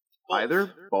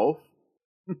 Either, both.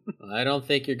 I don't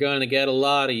think you're going to get a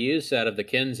lot of use out of the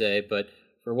Kinsey, but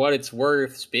for what it's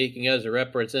worth, speaking as a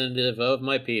representative of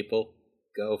my people,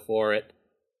 go for it.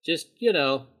 Just,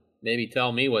 maybe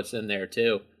tell me what's in there,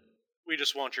 too. We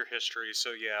just want your history, so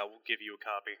yeah, we'll give you a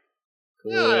copy.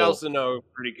 Cool. Yeah, I also know a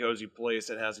pretty cozy place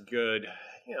that has a good,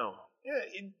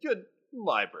 good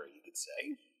library, you could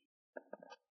say.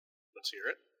 Let's hear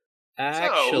it.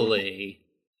 Actually,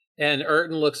 and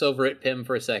Urton looks over at Pim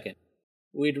for a second.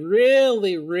 We'd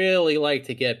really, really like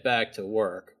to get back to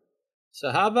work.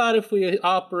 So how about if we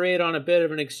operate on a bit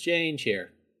of an exchange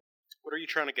here? What are you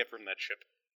trying to get from that ship?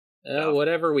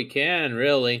 Whatever we can,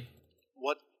 really.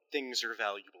 What things are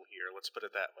valuable here? let's put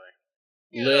it that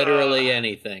way. Literally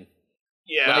anything.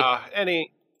 Yeah,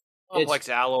 any complex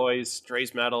alloys,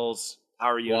 trace metals,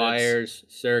 power units. Wires,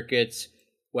 circuits,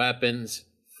 weapons,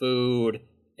 food,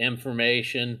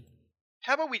 information.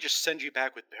 How about we just send you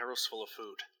back with barrels full of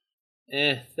food?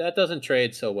 That doesn't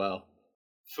trade so well.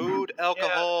 Food,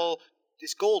 alcohol.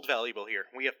 Is gold valuable here?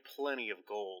 We have plenty of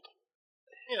gold.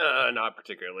 Yeah, not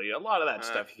particularly. A lot of that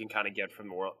stuff you can kind of get from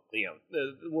the world,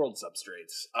 the world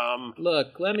substrates.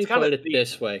 Look, let me put it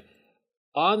this way.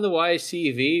 On the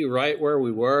YCV, right where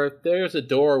we were, there's a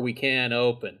door we can't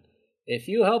open. If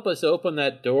you help us open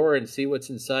that door and see what's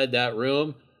inside that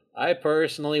room, I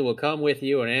personally will come with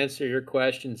you and answer your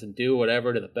questions and do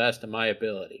whatever to the best of my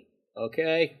ability.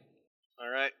 Okay?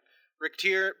 Alright.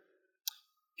 Ricktier,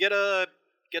 get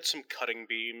some cutting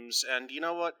beams, and you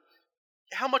know what?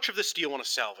 How much of this do you want to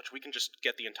salvage? We can just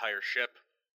get the entire ship.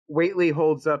 Whately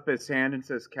holds up his hand and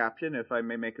says, Captain, if I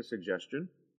may make a suggestion.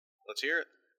 Let's hear it.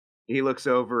 He looks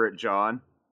over at John.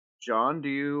 John, do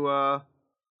you,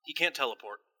 He can't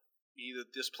teleport.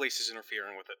 This place is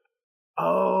interfering with it.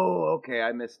 Oh, okay,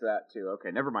 I missed that too.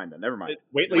 Okay, never mind then.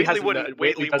 Whately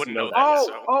wouldn't know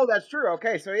that. Oh, that's true.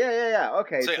 Okay, so yeah.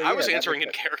 Okay, so I was answering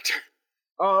in character.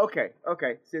 Oh, okay.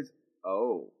 Says,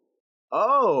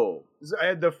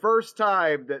 the first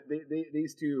time that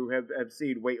these two have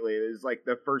seen Whately is like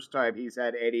the first time he's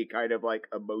had any kind of like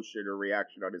emotion or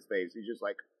reaction on his face. He's just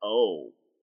like, oh.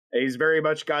 And he's very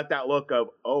much got that look of,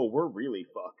 oh, we're really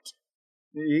fucked.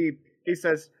 He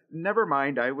says, never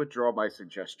mind, I withdraw my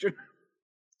suggestion.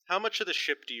 How much of the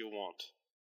ship do you want?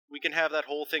 We can have that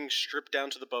whole thing stripped down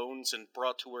to the bones and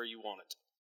brought to where you want it.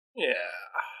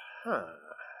 Yeah.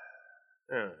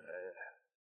 If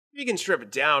you can strip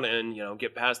it down and,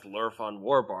 get past the Lorifon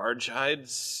war barge, I'd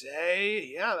say,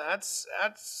 yeah,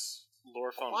 that's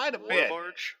Lorifon quite a war bit.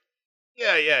 barge?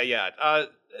 Yeah.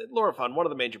 Lorifon, one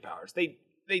of the major powers, they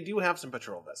do have some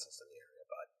patrol vessels in the area,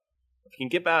 but if you can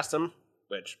get past them,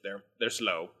 which they're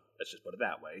slow, let's just put it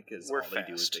that way, because all they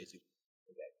do is basically...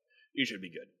 Okay, you should be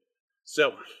good.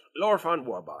 So, Lorifon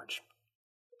war barge.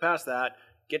 Past that,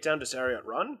 get down to Sariat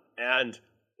Run, and...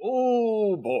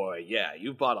 oh boy, yeah,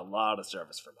 you've bought a lot of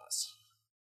service from us.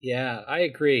 Yeah, I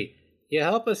agree. You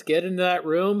help us get into that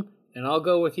room, and I'll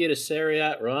go with you to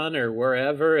Sariat Run or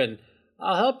wherever, and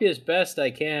I'll help you as best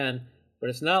I can, but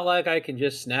it's not like I can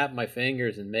just snap my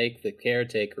fingers and make the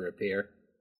caretaker appear.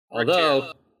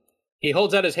 Although, he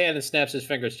holds out his hand and snaps his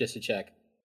fingers just to check.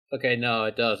 Okay, no,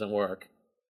 it doesn't work.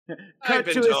 Cut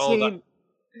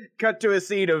to a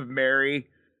scene of Mary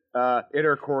in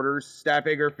her quarters,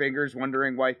 snapping her fingers,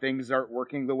 wondering why things aren't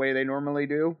working the way they normally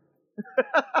do.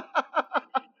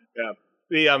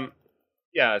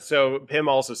 So Pym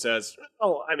also says,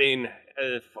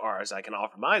 as far as I can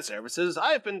offer my services,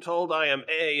 I've been told I am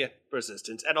A,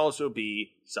 persistent, and also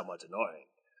B, somewhat annoying.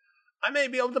 I may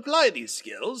be able to apply these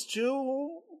skills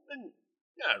to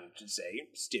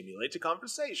stimulate a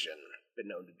conversation. Been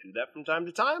known to do that from time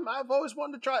to time. I've always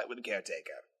wanted to try it with a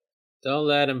caretaker. Don't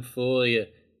let him fool you.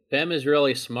 Pym is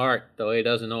really smart, though he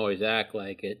doesn't always act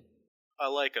like it. I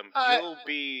like him.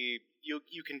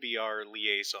 You can be our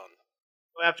liaison.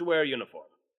 I have to wear a uniform.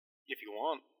 If you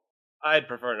want. I'd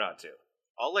prefer not to.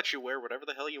 I'll let you wear whatever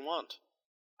the hell you want.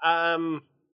 I'm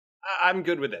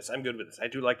good with this. I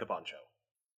do like the poncho.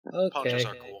 Okay. Ponchos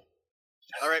are cool.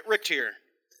 Alright, Rick here.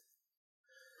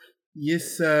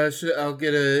 Yes, I'll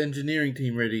get an engineering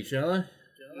team ready, shall I?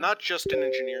 Not just an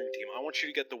engineering team. I want you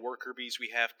to get the worker bees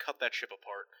we have, cut that ship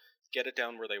apart, get it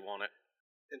down where they want it,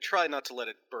 and try not to let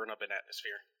it burn up in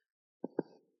atmosphere.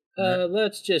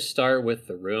 Let's just start with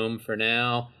the room for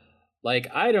now.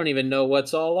 I don't even know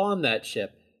what's all on that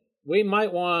ship. We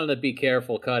might want to be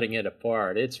careful cutting it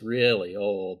apart. It's really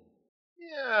old.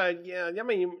 Yeah.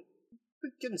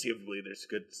 Conceivably there's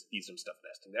could be some stuff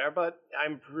nesting there, but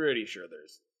I'm pretty sure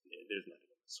there's nothing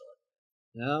of the sort.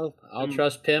 Well, I'll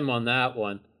trust Pym on that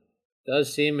one.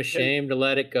 Does seem a shame to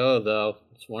let it go, though.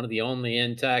 It's one of the only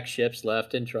intact ships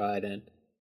left in Trident.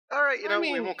 Alright,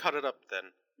 we won't cut it up then.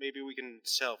 Maybe we can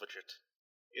salvage it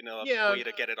in a way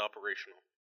to get it operational.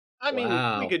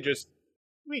 Wow.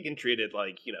 We can treat it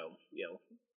like,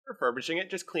 refurbishing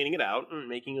it, just cleaning it out and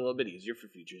making it a little bit easier for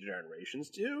future generations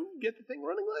to get the thing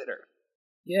running later.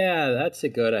 Yeah, that's a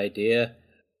good idea.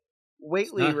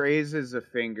 Whately raises a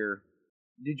finger.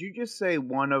 Did you just say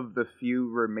one of the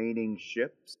few remaining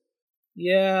ships?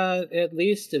 Yeah, at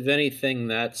least of anything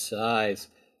that size.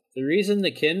 The reason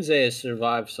the Kinsey has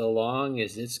survived so long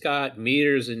is it's got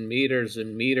meters and meters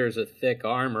and meters of thick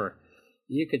armor.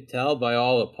 You could tell by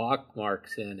all the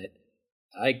pockmarks in it.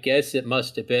 I guess it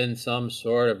must have been some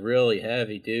sort of really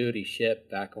heavy-duty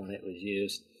ship back when it was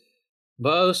used.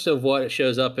 Most of what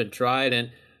shows up in Trident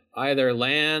either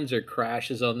lands or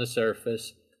crashes on the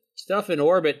surface. Stuff in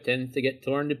orbit tends to get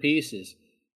torn to pieces,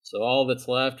 so all that's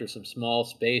left are some small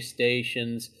space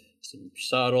stations, some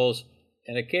shuttles,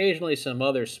 and occasionally some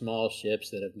other small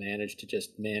ships that have managed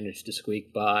to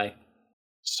squeak by.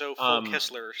 So full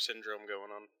Kessler syndrome going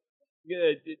on.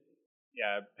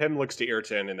 Yeah, Pym looks to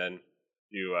Irton and then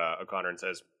to O'Connor and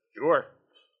says, "Sure."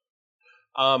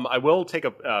 I will take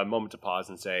a moment to pause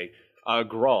and say,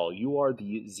 Grawl, you are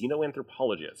the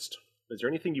xenoanthropologist. Is there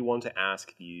anything you want to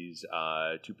ask these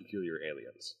two peculiar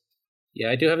aliens? Yeah,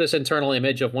 I do have this internal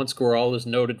image of once Goral has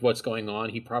noted what's going on,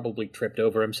 he probably tripped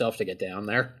over himself to get down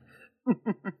there.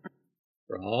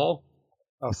 Goral?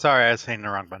 Oh, sorry, I was hitting the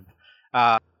wrong button.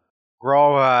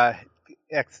 Grawl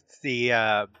exits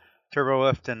the turbo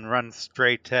lift and runs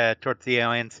straight towards the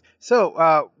aliens.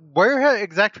 So, where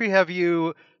exactly have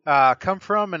you come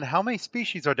from, and how many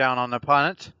species are down on the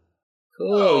planet?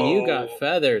 Cool, you got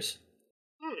feathers.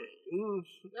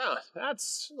 Yeah,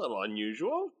 that's a little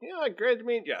unusual. Yeah, great to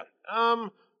meet you.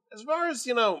 As far as,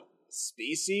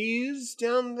 species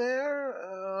down there,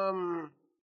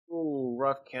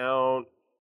 rough count,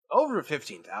 over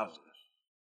 15,000.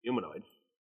 Humanoid.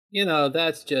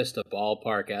 That's just a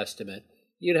ballpark estimate.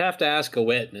 You'd have to ask a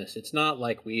witness. It's not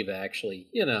like we've actually,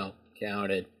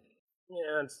 counted.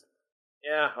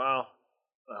 Well,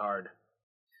 hard.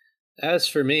 As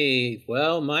for me,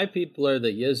 well, my people are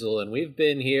the Yizzle, and we've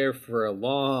been here for a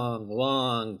long,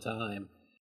 long time.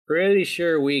 Pretty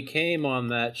sure we came on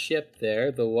that ship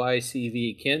there, the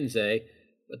YCV Kinsey,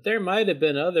 but there might have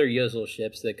been other Yizzle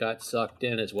ships that got sucked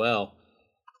in as well.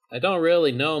 I don't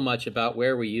really know much about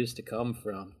where we used to come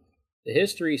from. The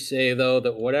histories say, though,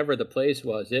 that whatever the place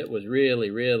was, it was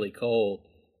really, really cold.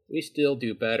 We still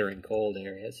do better in cold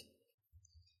areas.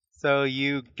 So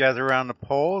you gather around the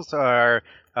poles? Are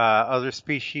other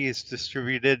species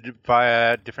distributed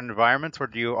via different environments, or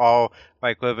do you all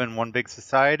live in one big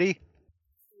society?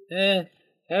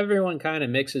 Everyone kind of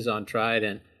mixes on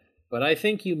Trident, but I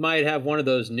think you might have one of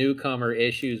those newcomer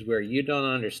issues where you don't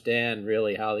understand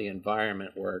really how the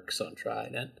environment works on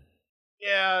Trident.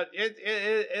 Yeah,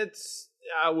 it's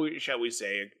shall we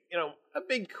say, a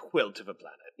big quilt of a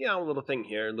planet. A little thing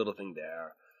here, a little thing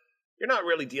there. You're not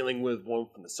really dealing with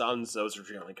warmth from the suns. Those are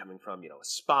generally coming from,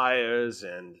 spires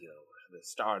and, the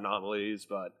star anomalies.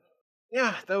 But,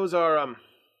 those are,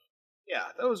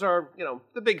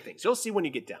 the big things. You'll see when you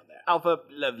get down there. Alpha,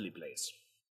 lovely place.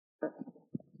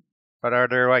 But are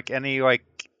there, any,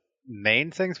 main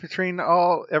things between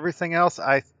everything else?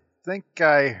 I think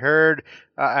I heard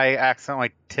I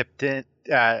accidentally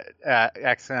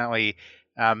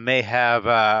may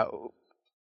have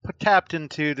tapped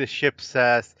into the ship's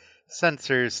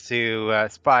sensors to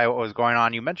spy what was going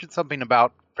on. You mentioned something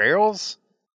about ferals?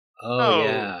 Oh,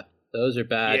 yeah. Those are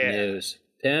bad news.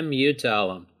 Pym, you tell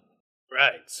them.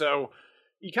 Right. So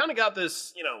you kind of got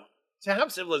this, to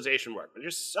have civilization work, but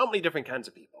there's so many different kinds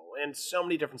of people and so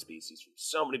many different species from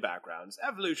so many backgrounds,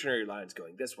 evolutionary lines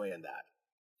going this way and that.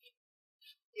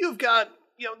 You've got,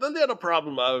 the little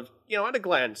problem of, at a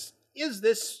glance, is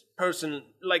this person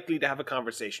likely to have a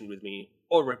conversation with me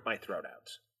or rip my throat out?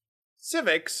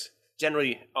 Civics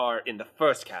generally are in the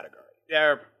first category.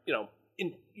 They're,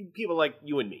 in people like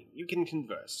you and me. You can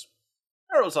converse.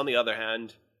 Ferals, on the other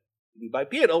hand, be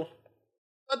bipedal,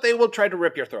 but they will try to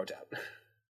rip your throat out.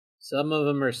 Some of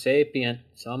them are sapient,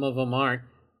 some of them aren't.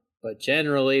 But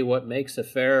generally, what makes a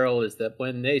feral is that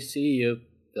when they see you,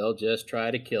 they'll just try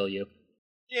to kill you.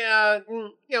 Yeah,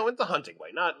 it's a hunting way,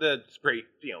 not the straight,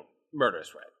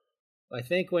 murderous way. I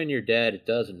think when you're dead, it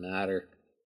doesn't matter.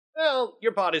 Well,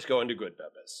 your body's going to good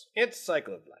purpose. It's a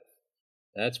cycle of life.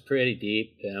 That's pretty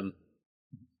deep, Pym.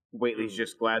 Waitley's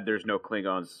just glad there's no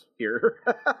Klingons here.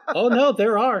 Oh, no,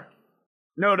 there are.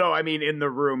 No, I mean in the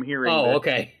room hearing Oh, this.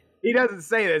 okay. He doesn't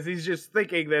say this. He's just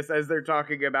thinking this as they're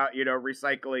talking about,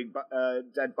 recycling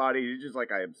dead bodies. He's just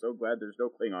like, I am so glad there's no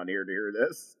Klingon here to hear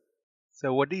this.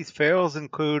 So would these ferals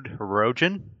include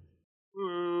Hirogen?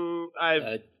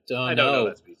 I don't know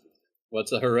that species.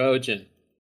 What's a Hirogen?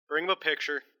 Bring him a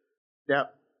picture.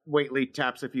 Yep. Waitley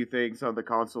taps a few things on the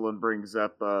console and brings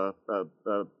up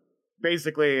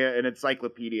basically an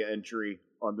encyclopedia entry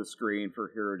on the screen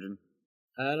for Hirogen.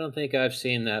 I don't think I've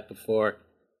seen that before.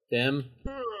 Pym?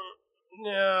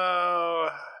 No.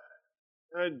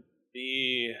 Could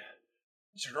be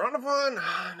Pteranodon?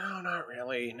 No, not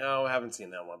really. No, I haven't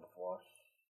seen that one before.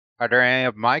 Are there any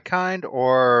of my kind,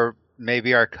 or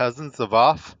maybe our cousins of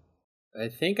off? I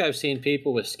think I've seen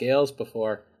people with scales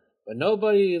before, but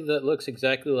nobody that looks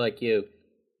exactly like you.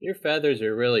 Your feathers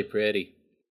are really pretty.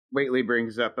 Waitley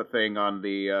brings up a thing on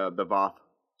the Voth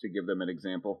to give them an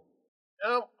example.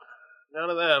 No, none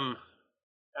of them.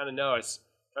 Kind of know us.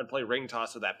 Trying to play ring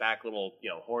toss with that back little,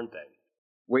 horn thing.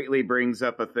 Whately brings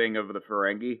up a thing of the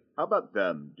Ferengi. How about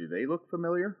them? Do they look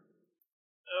familiar?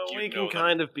 You We know can them.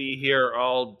 kind of be here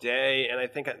all day, and I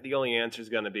think the only answer is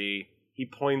going to be he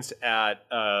points at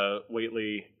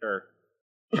Whately, or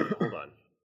hold on.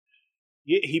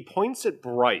 He points at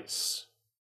Bryce,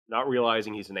 not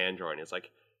realizing he's an android. He's like,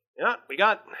 "Yeah, we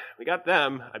got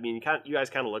them. I mean, you guys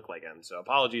kind of look like him. So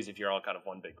apologies if you're all kind of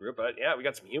one big group, but yeah, we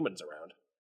got some humans around."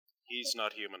 He's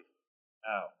not human.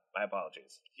 Oh, my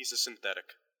apologies. He's a synthetic.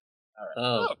 All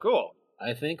right. Oh, cool.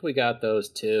 I think we got those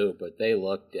too, but they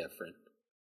look different.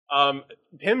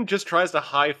 Pim just tries to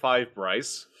high five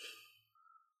Bryce.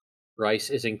 Bryce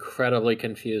is incredibly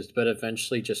confused, but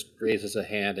eventually just raises a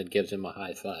hand and gives him a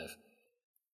high five.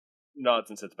 Nods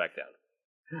and sits back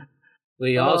down.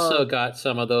 We also got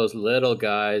some of those little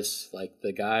guys, like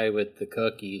the guy with the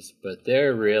cookies, but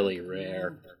they're really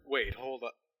rare. Wait, hold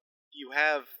up. You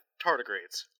have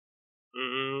tardigrades.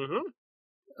 Mm-hmm.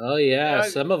 Oh yeah,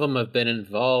 some of them have been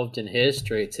involved in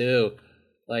history too.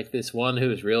 Like this one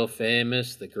who's real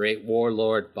famous, the great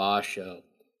warlord Basho.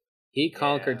 He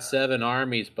conquered 7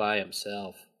 armies by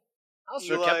himself.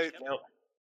 Also Eli- kept,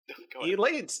 Go he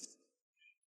ahead.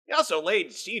 also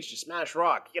laid siege to Smash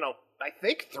Rock, I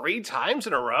think 3 times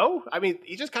in a row. I mean,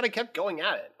 he just kind of kept going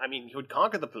at it. I mean, he would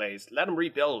conquer the place, let him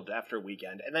rebuild after a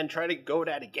weekend, and then try to go at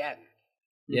it again.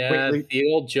 Yeah, Whately-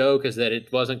 the old joke is that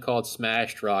it wasn't called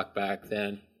Smashed Rock back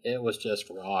then. It was just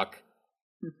rock.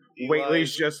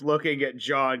 Whately's just looking at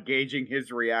John, gauging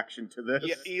his reaction to this.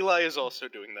 Yeah, Eli is also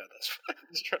doing that. That's what I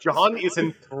was trying to John say. is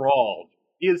enthralled.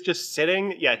 He is just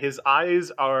sitting. Yeah, his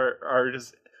eyes are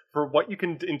just, for what you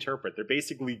can interpret, they're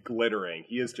basically glittering.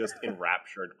 He is just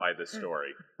enraptured by this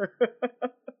story.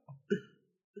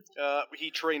 He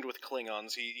trained with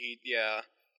Klingons. Yeah.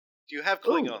 Do you have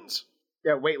Klingons?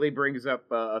 Yeah, Whately brings up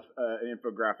an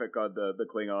infographic on the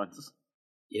Klingons.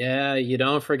 Yeah, you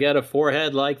don't forget a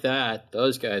forehead like that.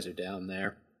 Those guys are down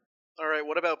there. Alright,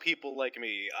 what about people like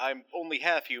me? I'm only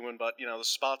half human, but, the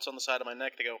spots on the side of my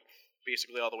neck, they go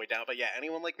basically all the way down. But yeah,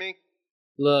 anyone like me?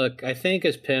 Look, I think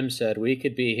as Pim said, we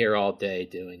could be here all day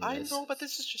doing I this. know, but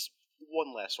this is just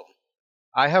one last one.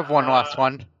 I have one last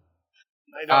one.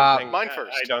 I don't think mine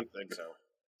first. I don't think so.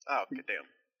 Oh, good damn.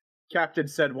 Captain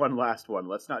said one last one.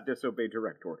 Let's not disobey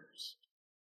direct orders.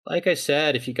 Like I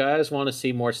said, if you guys want to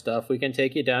see more stuff, we can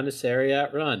take you down to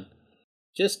Sariat Run.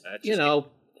 Just,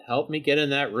 help me get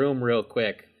in that room real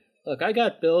quick. Look, I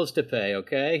got bills to pay,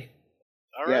 okay?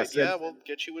 Alright, Yes, yeah, and- we'll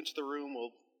get you into the room.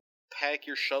 We'll pack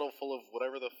your shuttle full of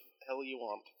whatever the hell you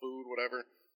want. Food, whatever.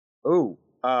 Ooh,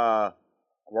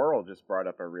 Squirrel just brought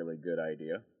up a really good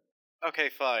idea. Okay,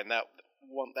 fine. That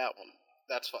one.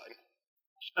 That's fine.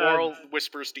 Squirrel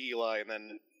whispers to Eli and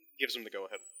then gives him the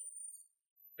go-ahead.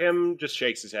 Pim just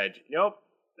shakes his head. Nope.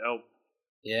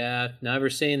 Yeah, never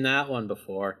seen that one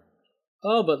before.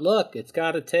 Oh, but look, it's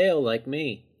got a tail like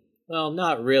me. Well,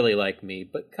 not really like me,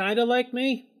 but kinda like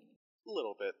me. A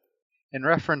little bit. In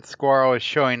reference, Squirrel is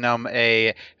showing them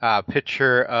a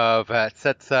picture of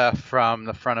Setsa from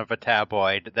the front of a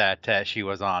tabloid that she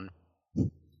was on.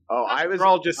 Oh,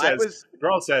 Grawl just says.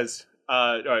 Grawl says.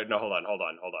 All right, no, hold on.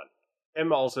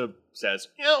 Pim also says,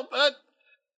 but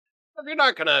if you're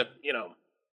not gonna,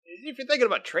 if you're thinking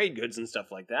about trade goods and stuff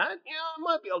like that, I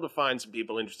might be able to find some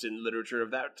people interested in literature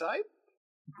of that type.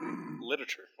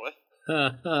 Literature. What?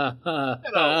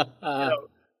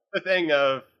 The thing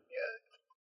of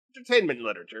entertainment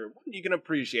literature. You can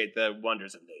appreciate the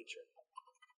wonders of nature.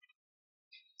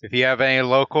 If you have any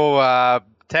local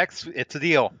text, it's a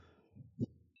deal.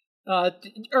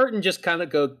 Urton just kind of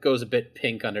goes a bit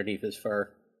pink underneath his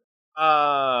fur.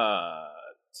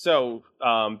 So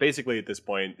basically at this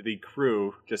point, the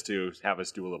crew, just to have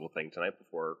us do a little thing tonight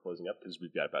before closing up, because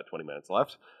we've got about 20 minutes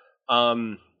left,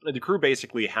 the crew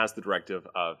basically has the directive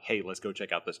of, hey, let's go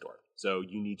check out this door. So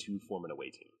you need to form an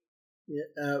away team.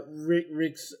 Yeah,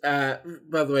 Rick's. By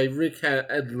the way, Rick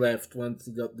had left once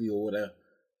he got the order.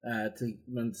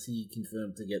 Once he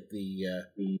confirmed to get the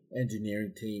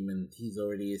engineering team, and he's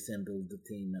already assembled the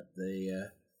team at the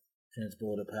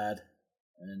transporter pad,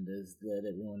 and has let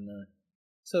everyone know.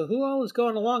 So who all is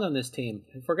going along on this team?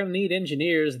 If we're going to need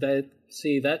engineers,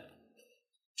 that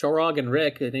Chorog and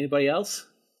Rick, and anybody else?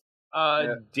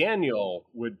 Daniel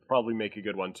would probably make a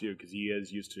good one too, because he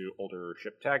is used to older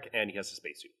ship tech, and he has a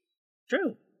spacesuit.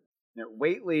 True. Now,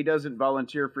 Whately doesn't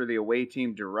volunteer for the away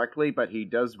team directly, but he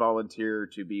does volunteer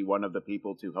to be one of the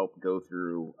people to help go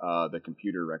through the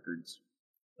computer records.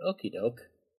 Okie doke.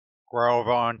 Squirrel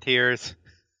volunteers.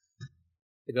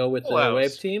 To go with the Who wave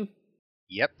else? team?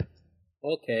 Yep.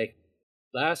 Okay.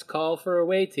 Last call for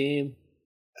away team.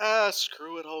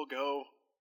 Screw it, I'll go.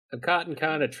 I'm cotton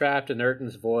kind of trapped in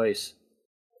Urton's voice.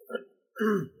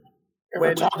 If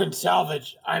we're talking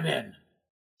salvage, I'm in.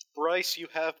 Bryce, you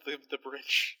have the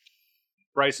bridge.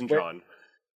 Bryce and John.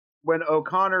 When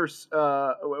O'Connor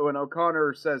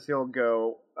says he'll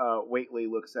go, Whately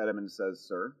looks at him and says,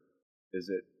 "Sir, is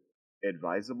it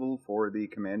advisable for the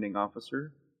commanding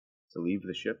officer to leave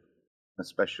the ship,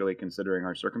 especially considering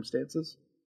our circumstances?"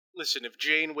 Listen, if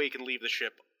Janeway can leave the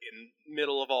ship in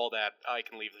middle of all that, I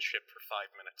can leave the ship for 5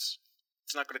 minutes.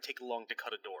 It's not going to take long to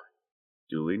cut a door.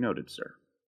 Duly noted, sir.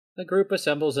 The group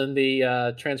assembles in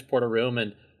the transporter room,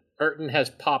 and Urton has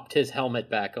popped his helmet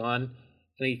back on,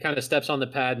 and he kind of steps on the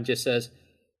pad and just says,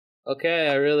 "Okay,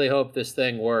 I really hope this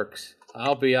thing works.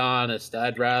 I'll be honest,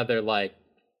 I'd rather,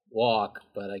 walk,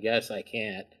 but I guess I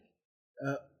can't."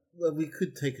 Well, we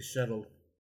could take a shuttle.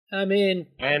 I mean...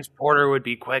 Transporter would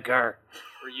be quicker.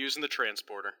 We're using the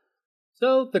transporter.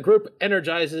 So the group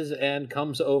energizes and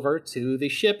comes over to the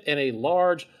ship in a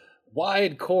large,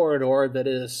 wide corridor that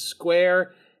is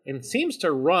square and seems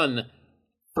to run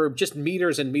for just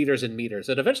meters and meters and meters.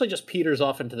 It eventually just peters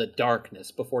off into the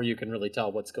darkness before you can really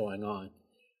tell what's going on.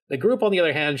 The group, on the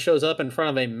other hand, shows up in front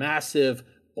of a massive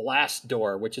blast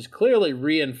door, which is clearly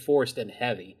reinforced and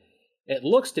heavy. It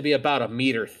looks to be about a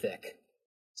meter thick.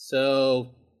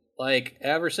 So,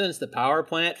 ever since the power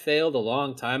plant failed a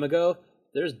long time ago,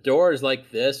 there's doors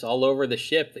like this all over the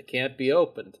ship that can't be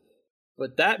opened.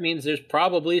 But that means there's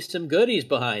probably some goodies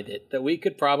behind it that we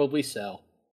could probably sell.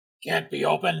 Can't be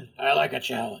open. I like a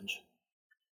challenge.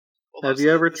 Have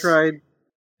you ever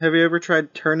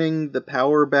tried turning the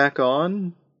power back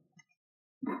on?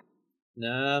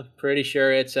 Nah, pretty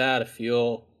sure it's out of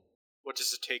fuel. What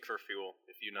does it take for fuel,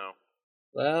 if you know?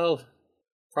 Well,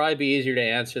 probably be easier to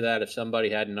answer that if somebody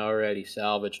hadn't already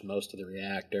salvaged most of the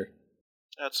reactor.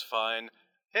 That's fine.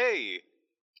 Hey,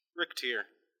 Rick Tier.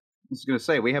 I was going to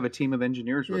say, we have a team of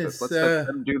engineers with us. Yes, Let's let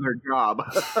them do their job.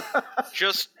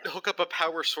 Just hook up a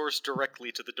power source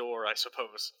directly to the door, I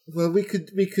suppose. Well, we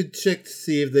could check to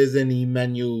see if there's any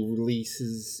manual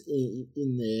releases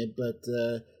in there, but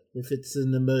if it's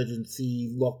an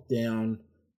emergency lockdown,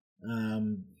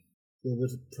 there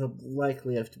would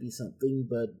likely have to be something,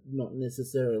 but not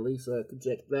necessarily. So I could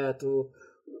check that, or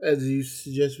as you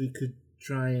suggest, we could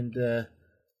try and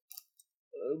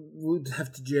would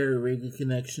have to jerry-rig a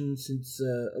connection, since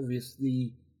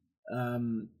obviously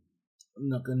I'm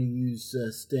not going to use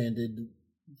standard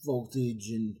voltage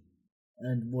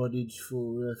and wattage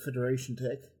for Federation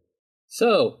tech.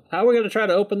 So, how are we going to try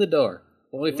to open the door?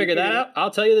 When we figure that out,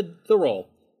 I'll tell you the roll.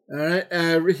 All right,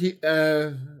 Ricky.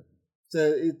 So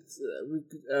it's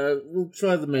we'll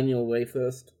try the manual way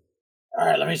first. All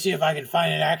right, let me see if I can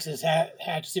find an access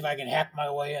hatch. See if I can hack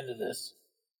my way into this.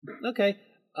 Okay.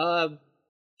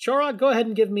 Chorog, go ahead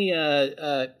and give me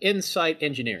insight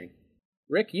engineering.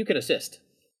 Rick, you can assist.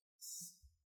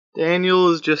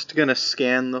 Daniel is just gonna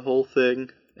scan the whole thing,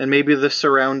 and maybe the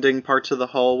surrounding parts of the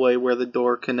hallway where the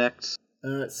door connects.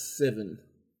 7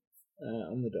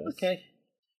 on the dice. Okay.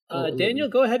 Oh, Daniel,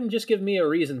 go ahead and just give me a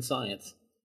reason science.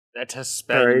 Let us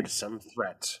spend some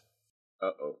threat.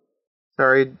 Uh-oh.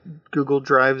 Sorry, Google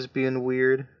Drive's being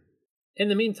weird. In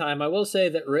the meantime, I will say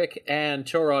that Rick and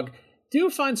Chorog do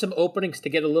find some openings to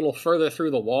get a little further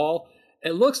through the wall.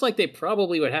 It looks like they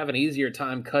probably would have an easier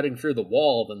time cutting through the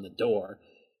wall than the door.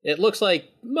 It looks like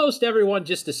most everyone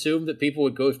just assumed that people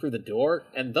would go through the door,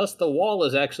 and thus the wall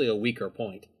is actually a weaker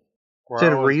point. Is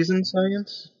it reason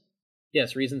science?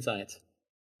 Yes, reason science.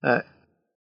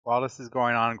 While this is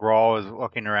going on, Grawl is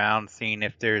looking around, seeing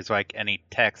if there's any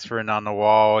text written on the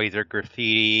wall, either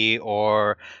graffiti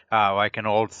or an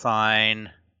old sign.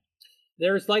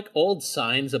 There's old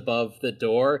signs above the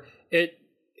door. It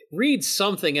reads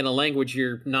something in a language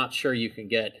you're not sure you can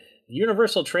get. The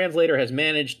Universal Translator has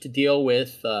managed to deal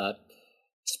with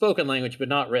spoken language, but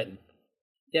not written.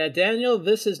 Yeah, Daniel,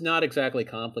 this is not exactly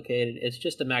complicated. It's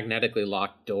just a magnetically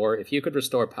locked door. If you could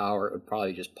restore power, it would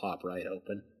probably just pop right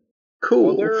open.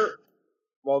 Cool.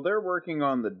 While they're working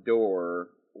on the door,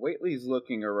 Whately's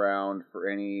looking around for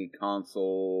any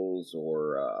consoles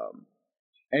or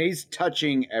and he's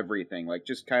touching everything,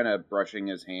 just kind of brushing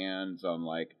his hands on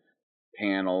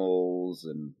panels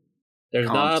and There's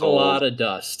consoles. not a lot of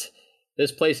dust.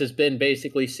 This place has been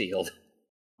basically sealed.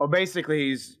 Well,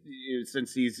 basically,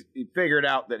 since he's figured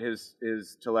out that his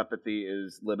telepathy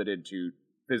is limited to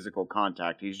physical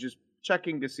contact, he's just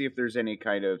checking to see if there's any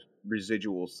kind of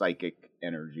residual psychic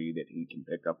energy that he can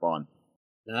pick up on.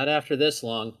 Not after this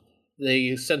long.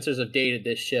 The sensors have dated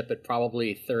this ship at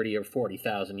probably 30 or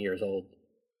 40,000 years old.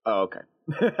 Oh, okay.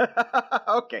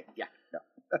 Okay, yeah.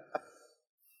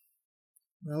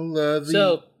 No. Well,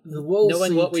 So, The walls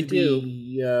knowing seem what we to do.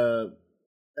 be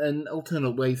an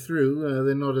alternate way through.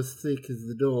 They're not as thick as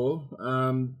the door.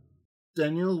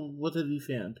 Daniel, what have you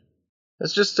found?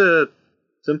 It's just a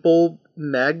simple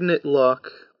magnet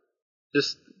lock.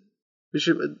 Just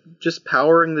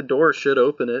powering the door should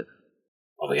open it.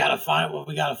 Well, we gotta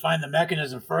find the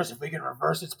mechanism first. If we can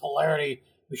reverse its polarity,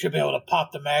 we should be able to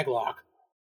pop the mag lock.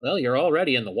 Well, you're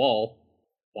already in the wall.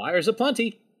 Wires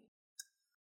aplenty.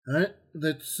 Alright,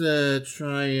 let's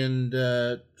try and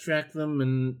track them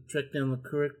and track down the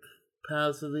correct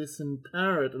paths of this and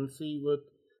power it and see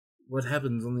what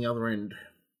happens on the other end.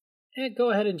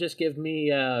 Go ahead and just give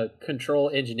me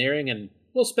control engineering, and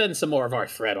we'll spend some more of our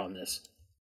thread on this.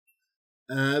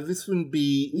 This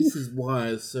is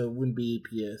wires, so it wouldn't be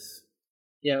EPS.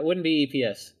 Yeah, it wouldn't be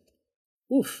EPS.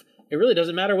 Oof, it really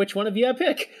doesn't matter which one of you I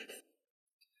pick.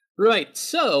 Right,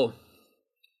 so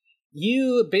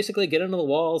you basically get into the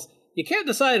walls. You can't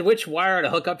decide which wire to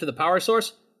hook up to the power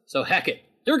source, so heck it,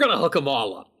 you're gonna hook them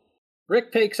all up.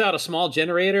 Rick takes out a small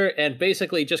generator and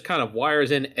basically just kind of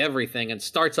wires in everything and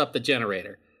starts up the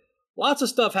generator. Lots of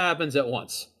stuff happens at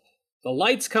once. The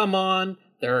lights come on,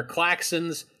 there are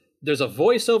klaxons, there's a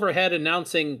voice overhead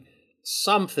announcing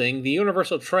something. The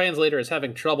universal translator is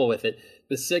having trouble with it.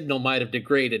 The signal might have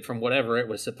degraded from whatever it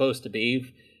was supposed to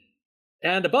be.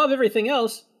 And above everything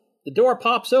else, the door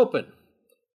pops open.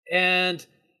 And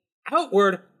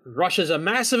outward rushes a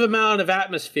massive amount of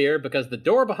atmosphere because the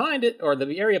door behind it, or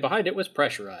the area behind it, was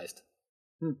pressurized.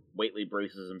 Waitley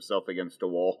braces himself against a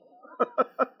wall.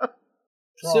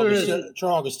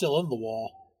 Trog is still in the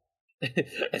wall.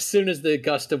 As soon as the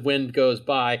gust of wind goes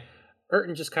by,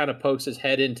 Urton just kind of pokes his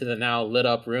head into the now lit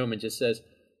up room and just says,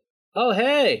 "Oh,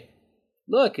 hey,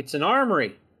 look, it's an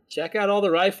armory. Check out all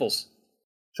the rifles."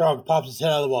 Trog pops his head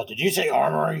out of the wall. Did you say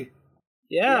armory?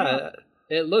 Yeah,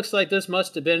 it looks like this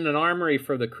must have been an armory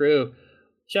for the crew.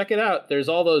 Check it out. There's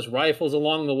all those rifles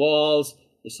along the walls.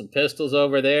 There's some pistols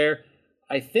over there.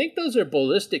 I think those are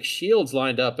ballistic shields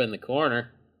lined up in the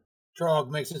corner. Trog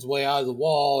makes his way out of the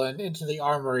wall and into the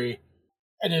armory.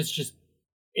 And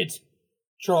it's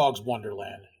Trog's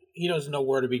wonderland. He doesn't know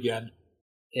where to begin.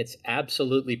 It's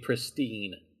absolutely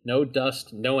pristine. No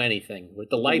dust, no anything. With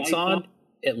the lights on,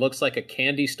 it looks like a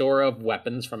candy store of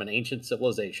weapons from an ancient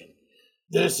civilization.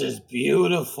 This is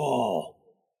beautiful.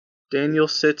 Daniel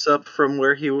sits up from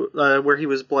where he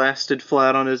was blasted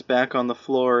flat on his back on the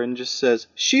floor and just says,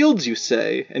 "Shields, you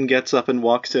say?" and gets up and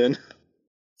walks in.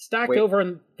 Stacked over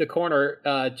in the corner,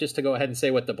 just to go ahead and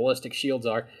say what the ballistic shields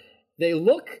are, they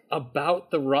look about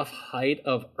the rough height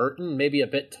of Urton, maybe a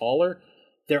bit taller.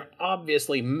 They're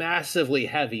obviously massively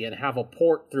heavy and have a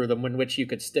port through them in which you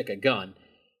could stick a gun.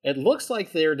 It looks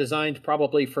like they're designed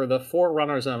probably for the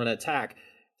forerunners of an attack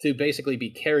to basically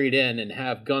be carried in and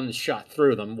have guns shot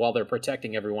through them while they're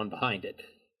protecting everyone behind it.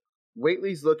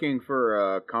 Waitley's looking for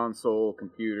a console,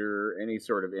 computer, any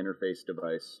sort of interface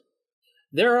device.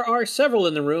 There are several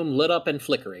in the room lit up and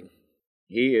flickering.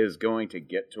 He is going to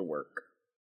get to work.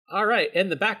 All right, in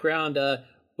the background,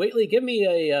 Waitley, give me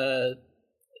a,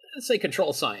 let's say,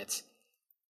 control science.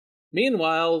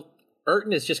 Meanwhile,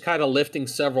 Urton is just kind of lifting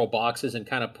several boxes and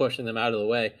kind of pushing them out of the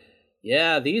way.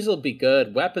 Yeah, these will be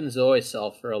good. Weapons always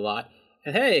sell for a lot.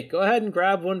 And hey, go ahead and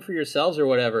grab one for yourselves or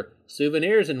whatever.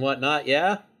 Souvenirs and whatnot,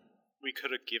 yeah? We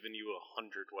could have given you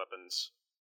 100 weapons.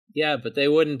 Yeah, but they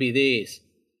wouldn't be these.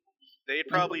 They'd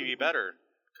probably be better.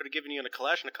 Could have given you a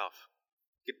Kalashnikov.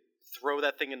 You could throw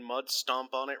that thing in mud,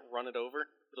 stomp on it, run it over.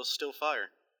 It'll still fire.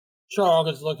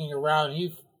 Trog is looking around.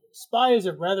 He spies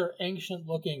a rather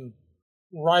ancient-looking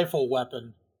rifle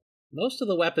weapon. Most of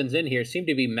the weapons in here seem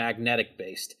to be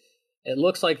magnetic-based. It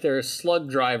looks like they're slug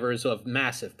drivers of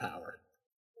massive power.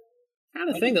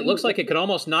 Kind of thing that looks like it could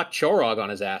almost knock Chorog on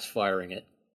his ass firing it.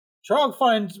 Trog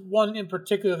finds one in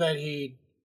particular that he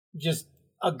just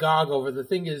agog over. The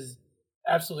thing is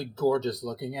absolutely gorgeous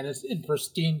looking, and it's in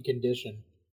pristine condition.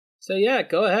 So yeah,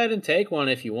 go ahead and take one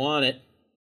if you want it.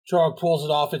 Trog pulls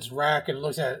it off its rack and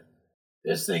looks at it.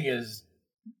 This thing is...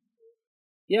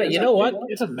 Yeah, you know what?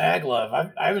 It's a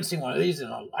maglev. I haven't seen one of these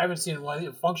I haven't seen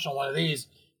a functional one of these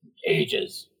in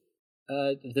ages.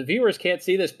 The viewers can't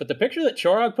see this, but the picture that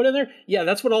Chorog put in there, yeah,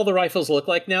 that's what all the rifles look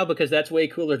like now, because that's way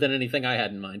cooler than anything I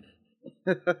had in mind.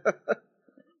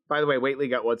 By the way, Waitley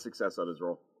got one success on his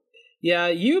roll. Yeah,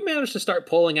 you managed to start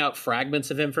pulling out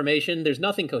fragments of information. There's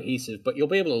nothing cohesive, but you'll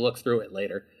be able to look through it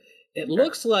later. It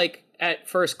looks like, at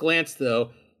first glance,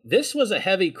 though, this was a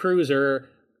heavy cruiser,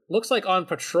 looks like on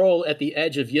patrol at the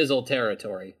edge of Yizzle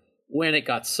territory, when it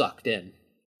got sucked in.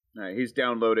 All right, he's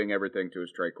downloading everything to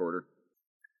his tricorder.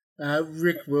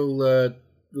 Rick will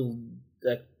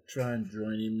try and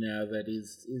join him now that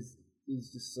he's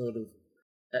just sort of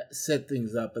set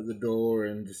things up at the door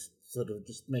and just sort of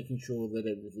just making sure that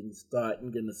everything's tight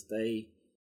and going to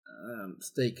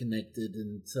stay connected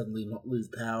and suddenly not lose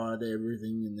power to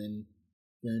everything, and then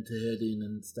going to head in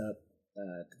and start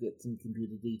to get some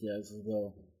computer details as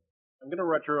well. I'm going to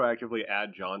retroactively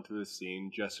add John to this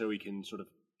scene just so he can sort of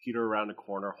peter around a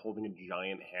corner holding a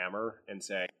giant hammer and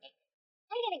say,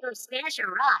 I'm gonna go smash a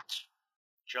rock.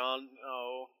 John,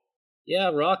 no. Yeah,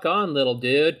 rock on, little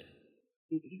dude.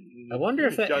 I wonder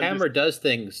if that John hammer does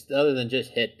things other than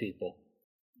just hit people.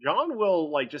 John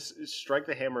will, just strike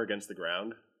the hammer against the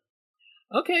ground.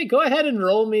 Okay, go ahead and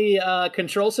roll me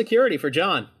control security for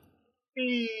John.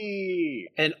 Eee.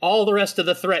 And all the rest of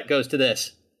the threat goes to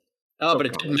this. Oh, but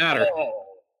it didn't matter. Oh.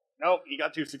 Nope, he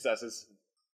got 2 successes.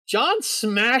 John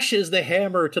smashes the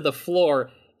hammer to the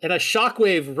floor, and a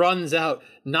shockwave runs out,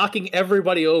 knocking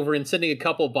everybody over and sending a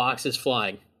couple boxes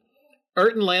flying.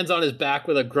 Urton lands on his back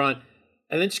with a grunt,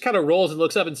 and then just kind of rolls and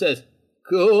looks up and says,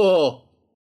 "Cool."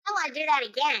 I want to do that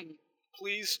again.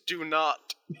 Please do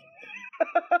not. Okay.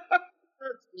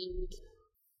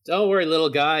 Don't worry, little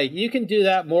guy. You can do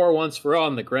that more once we're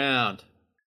on the ground.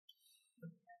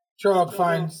 Trog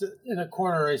finds in a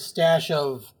corner a stash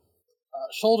of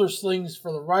shoulder slings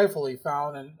for the rifle he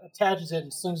found and attaches it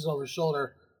and slings it over his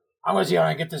shoulder. I'm going to see how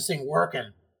I can get this thing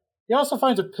working. He also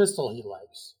finds a pistol he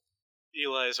likes.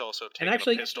 Eli is also taking And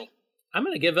actually, a pistol. I'm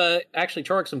going to give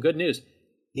Trog some good news.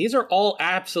 These are all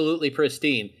absolutely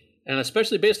pristine, and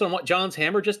especially based on what John's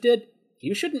hammer just did,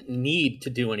 you shouldn't need to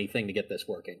do anything to get this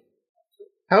working.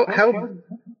 How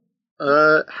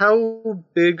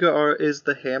big is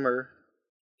the hammer?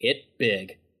 It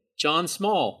big. John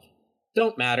small.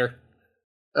 Don't matter.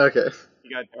 Okay.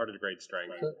 You got part of the great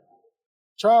strength.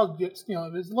 Trog gets,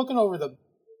 is looking over the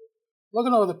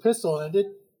pistol, and it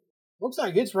looks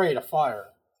like it's ready to fire.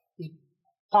 He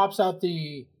pops out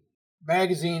the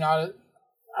magazine out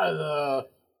of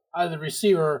the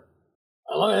receiver.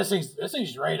 Oh, look at this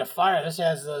thing's ready to fire. This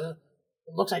has it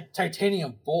looks like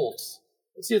titanium bolts.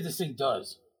 Let's see what this thing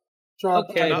does. Trog,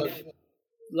 Okay.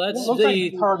 Let's looks like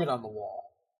a target on the wall.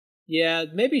 Yeah,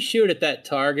 maybe shoot at that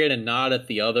target and not at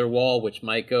the other wall, which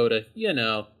might go to,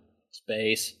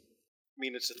 space. I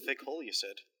mean, it's a thick hole, you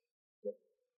said.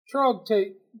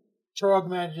 Trog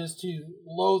manages to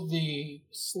load the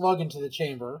slug into the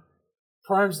chamber,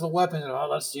 primes the weapon, and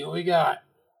let's see what we got.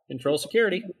 Control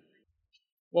security.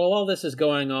 While all this is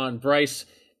going on, Bryce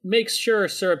makes sure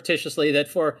surreptitiously that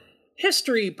for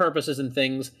history purposes and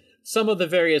things, some of the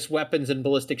various weapons and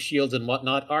ballistic shields and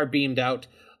whatnot are beamed out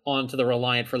onto the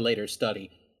Reliant for later study.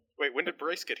 Wait, when did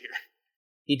Bryce get here?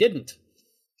 He didn't.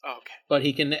 Oh, okay. But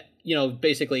he can,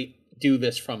 basically do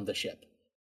this from the ship.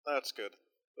 That's good.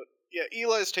 But yeah,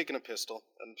 Eli's taking a pistol,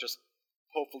 and just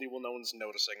hopefully no one's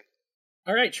noticing.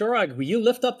 All right, Chorog, will you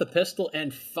lift up the pistol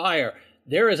and fire?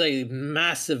 There is a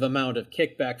massive amount of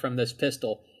kickback from this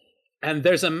pistol, and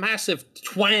there's a massive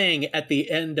twang at the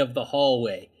end of the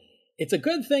hallway. It's a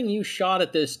good thing you shot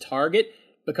at this target,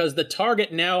 because the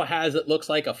target now has, it looks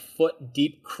like, a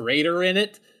foot-deep crater in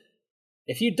it.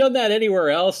 If you'd done that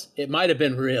anywhere else, it might have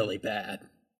been really bad.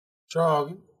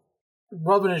 Trog,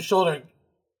 rubbing his shoulder,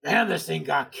 man, this thing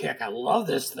got kick. I love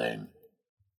this thing.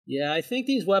 Yeah, I think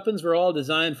these weapons were all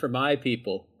designed for my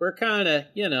people. We're kind of,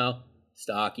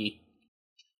 stocky.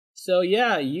 So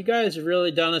yeah, you guys have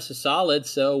really done us a solid,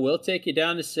 so we'll take you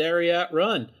down to Sariat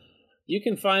Run. You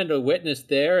can find a witness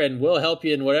there, and we'll help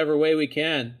you in whatever way we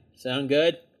can. Sound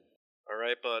good?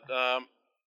 Alright, but,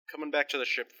 coming back to the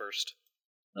ship first.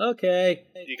 Okay.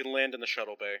 You can land in the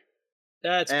shuttle bay.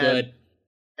 That's good.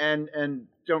 And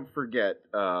don't forget,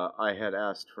 I had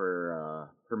asked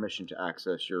for permission to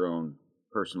access your own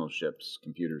personal ship's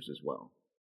computers as well.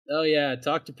 Oh yeah,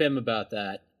 talk to Pim about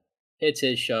that. It's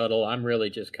his shuttle. I'm really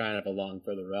just kind of along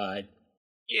for the ride.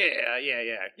 Yeah.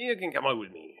 You can come out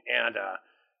with me. And,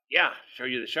 show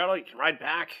you the shuttle. You can ride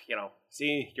back,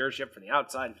 see your ship from the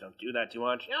outside. If you don't do that too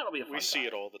much, it'll be a fun We see time.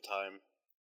 it all the time.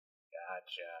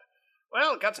 Gotcha.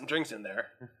 Well, got some drinks in there.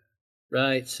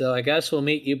 Right, so I guess we'll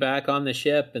meet you back on the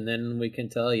ship, and then we can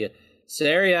tell you.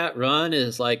 Sariat Run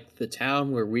is like the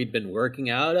town where we'd been working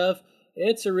out of.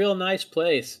 It's a real nice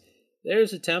place.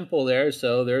 There's a temple there,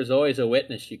 so there's always a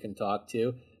witness you can talk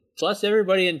to. Plus,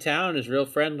 everybody in town is real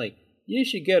friendly. You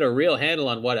should get a real handle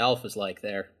on what Alpha's like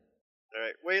there.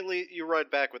 Alright, Whaley, you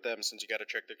ride back with them since you gotta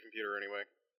check their computer anyway.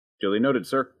 Duly noted,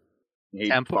 sir. He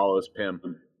Temple. follows Pim.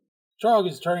 Trog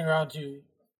is turning around to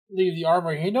leave the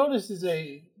armory. He notices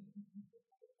a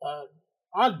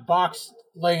odd box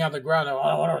laying on the ground. I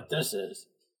wonder what this is.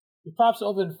 He pops it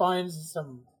open and finds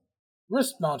some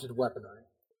wrist-mounted weaponry.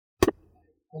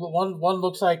 One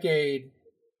looks like a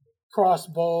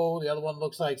crossbow. The other one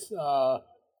looks like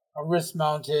a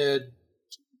wrist-mounted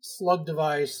slug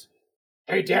device.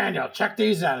 Hey, Daniel, check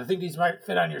these out. I think these might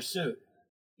fit on your suit.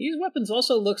 These weapons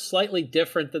also look slightly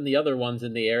different than the other ones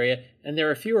in the area, and there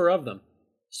are fewer of them.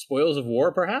 Spoils of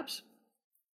war, perhaps?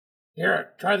 Here,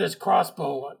 try this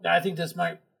crossbow. I think this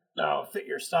might fit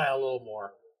your style a little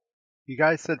more. You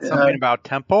guys said something about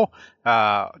temple.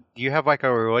 Do you have like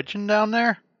a religion down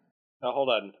there? Hold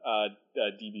on.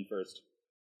 DB first.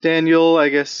 Daniel, I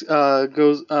guess,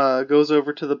 goes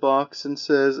over to the box and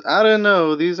says, "I don't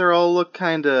know. These all look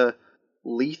kind of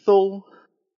lethal."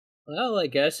 Well, I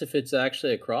guess if it's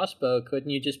actually a crossbow, couldn't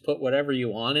you just put whatever you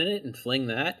want in it and fling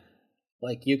that?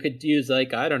 Like, you could use,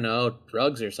 like, I don't know,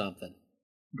 drugs or something.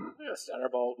 Yeah,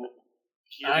 Stutterbolt.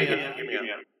 Hear me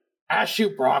out. I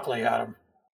shoot broccoli at him.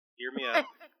 Hear me out.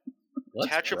 What's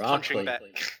Attach a broccoli? punching bag.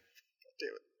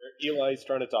 Eli's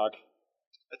trying to talk.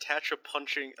 Attach a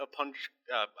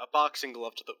boxing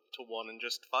glove to one and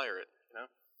just fire it. You know,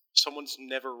 someone's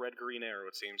never read Green Arrow.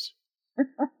 It seems.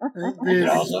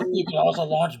 You can also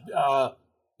launch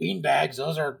bean bags.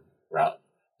 Those are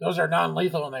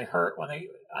non-lethal and they hurt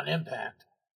on impact.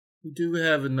 We do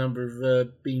have a number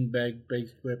of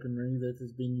beanbag-based weaponry that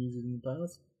has been used in the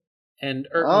past. And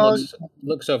Erton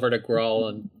looks over to Grawl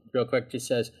and real quick just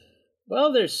says,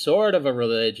 well, there's sort of a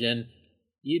religion.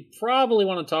 You'd probably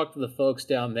want to talk to the folks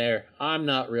down there. I'm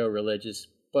not real religious,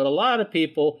 but a lot of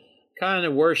people kind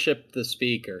of worship the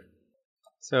speaker.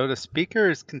 So the speaker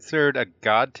is considered a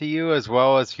god to you as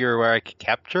well as your like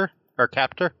captor?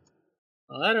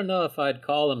 Well, I don't know if I'd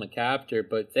call them a captor,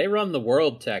 but they run the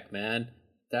world tech, man.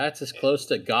 That's as close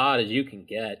to God as you can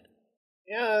get.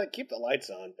 Yeah, keep the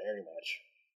lights on, very much.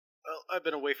 Well, I've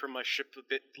been away from my ship a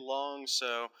bit long,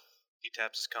 so he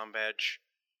taps his comm badge.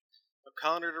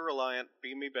 O'Connor to Reliant,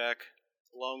 beam me back,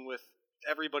 along with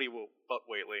everybody but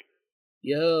Whately.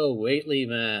 Yo, Whately,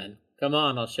 man. Come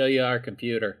on, I'll show you our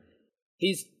computer.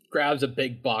 He grabs a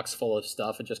big box full of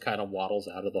stuff and just kind of waddles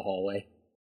out of the hallway.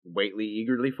 Whately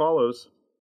eagerly follows.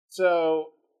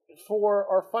 So, for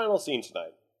our final scene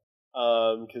tonight,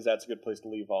 because that's a good place to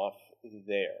leave off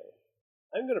there,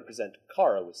 I'm going to present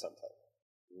Kara with something.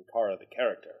 Kara, the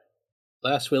character.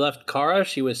 Last we left Kara,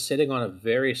 she was sitting on a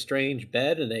very strange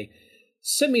bed in a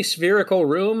semi-spherical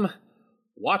room,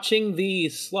 watching the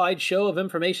slideshow of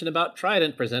information about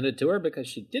Trident presented to her because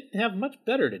she didn't have much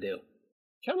better to do.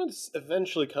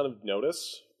 Eventually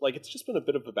notice, like it's just been a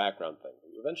bit of a background thing, but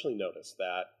you eventually notice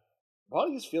that her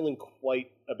body is feeling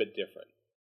quite a bit different.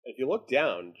 And if you look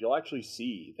down, you'll actually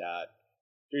see that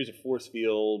a series of force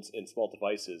fields and small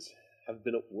devices have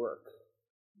been at work.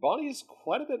 Her body is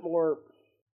quite a bit more,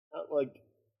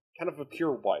 kind of a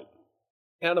pure white.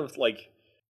 Kind of like,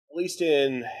 at least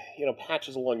in,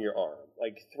 patches along your arm,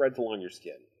 like threads along your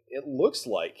skin. It looks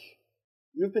like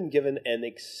you've been given an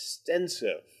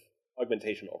extensive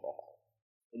augmentation overhaul.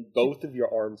 And both of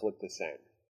your arms look the same.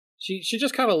 She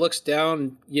just kind of looks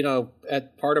down,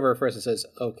 at part of her first and says,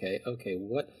 okay,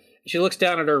 what? She looks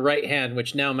down at her right hand,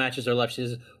 which now matches her left. She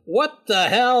says, what the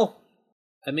hell?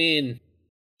 I mean,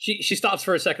 she stops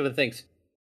for a second and thinks,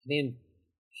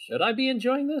 should I be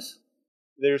enjoying this?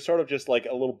 There's sort of just like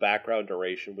a little background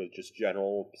narration with just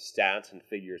general stats and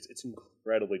figures. It's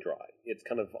incredibly dry. It's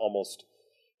kind of almost,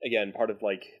 again, part of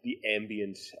like the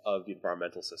ambient of the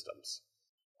environmental systems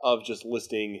of just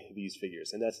listing these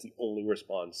figures. And that's the only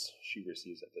response she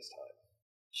receives at this time.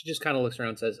 She just kind of looks around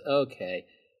and says, okay,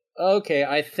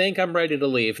 I think I'm ready to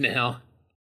leave now.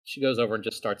 She goes over and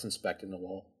just starts inspecting the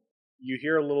wall. You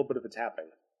hear a little bit of a tapping.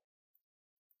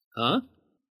 Huh?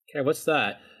 Okay, what's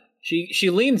that? She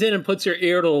leans in and puts her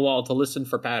ear to the wall to listen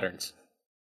for patterns.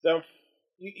 So,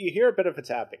 you hear a bit of a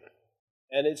tapping.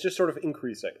 And it's just sort of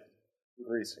increasing.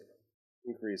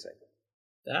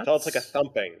 Until it's like a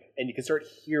thumping, and you can start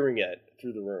hearing it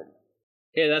through the room.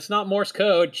 Okay, that's not Morse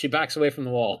code. She backs away from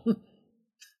the wall.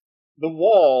 The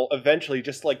wall eventually,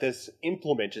 just like this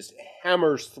implement, just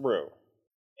hammers through.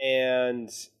 And,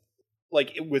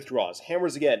 like, it withdraws.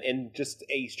 Hammers again, and just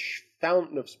a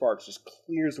fountain of sparks just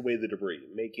clears away the debris,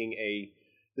 making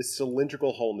this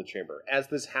cylindrical hole in the chamber. As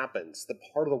this happens, the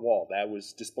part of the wall that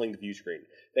was displaying the view screen,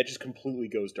 that just completely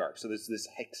goes dark. So there's this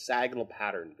hexagonal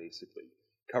pattern, basically,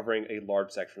 covering a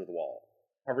large section of the wall,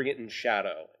 covering it in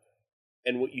shadow.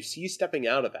 And what you see stepping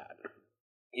out of that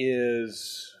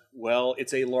is, well,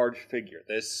 it's a large figure.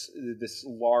 This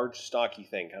large, stocky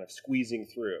thing kind of squeezing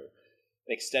through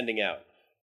and extending out.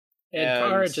 And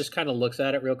Kara just kind of looks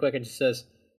at it real quick and just says,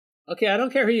 okay, I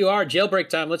don't care who you are. Jailbreak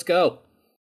time. Let's go.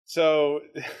 So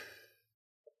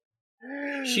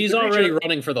she's already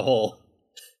running for the hole.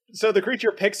 So the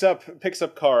creature picks up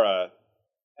Kara,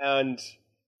 and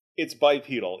It's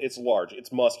bipedal. It's large.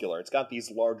 It's muscular. It's got these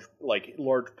large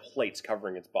plates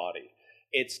covering its body.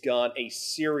 It's got a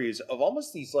series of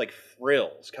almost these like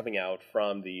frills coming out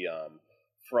from the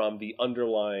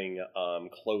underlying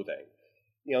clothing.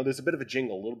 You know, there's a bit of a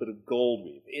jingle, a little bit of gold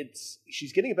weave.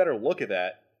 She's getting a better look at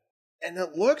that, and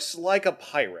it looks like a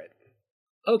pirate.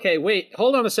 Okay, wait,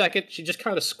 hold on a second. She just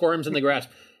kind of squirms in the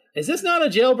grasp. Is this not a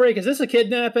jailbreak? Is this a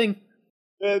kidnapping?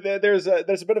 There's a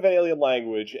bit of alien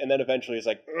language, and then eventually it's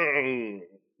like,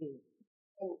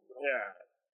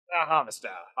 Harvester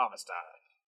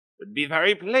would be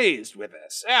very pleased with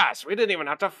us. Yes, we didn't even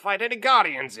have to fight any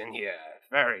guardians in here.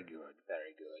 Very good,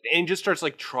 very good. and he just starts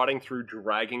like trotting through,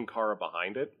 dragging Kara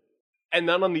behind it. And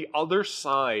then on the other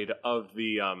side of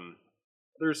the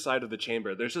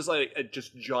chamber, there's just like a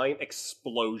just giant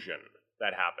explosion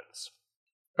that happens.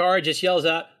 Kara just yells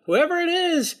out, "Whoever it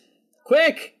is,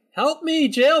 quick, help me,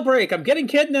 jailbreak, I'm getting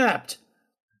kidnapped."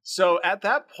 So at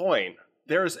that point,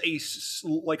 there's a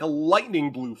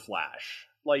lightning blue flash.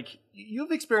 Like,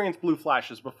 you've experienced blue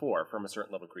flashes before from a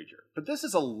certain level creature, but this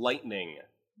is a lightning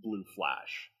blue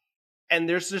flash. And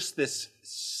there's just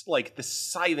this, like, the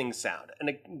scything sound, and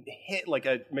a hit, like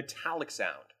a metallic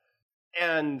sound,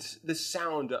 and the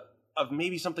sound of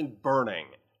maybe something burning.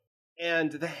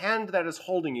 And the hand that is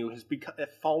holding you has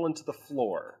fallen to the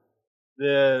floor.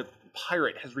 The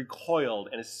pirate has recoiled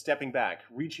and is stepping back,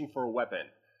 reaching for a weapon.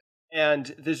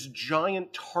 And this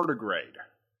giant tardigrade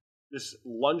just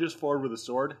lunges forward with a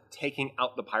sword, taking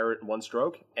out the pirate in one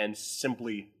stroke, and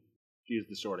simply uses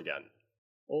the sword again.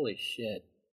 Holy shit.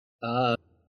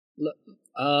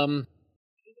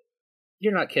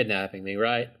 You're not kidnapping me,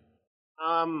 right?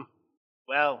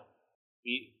 Well,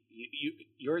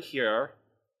 you're here.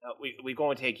 We're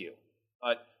going to take you.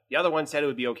 But the other one said it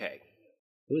would be okay.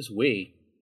 Who's we?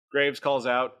 Graves calls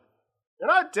out, "You're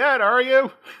not dead, are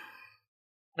you?"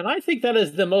 And I think that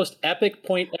is the most epic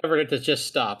point ever to just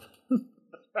stop.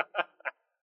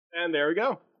 And there we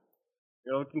go.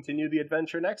 We'll continue the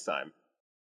adventure next time.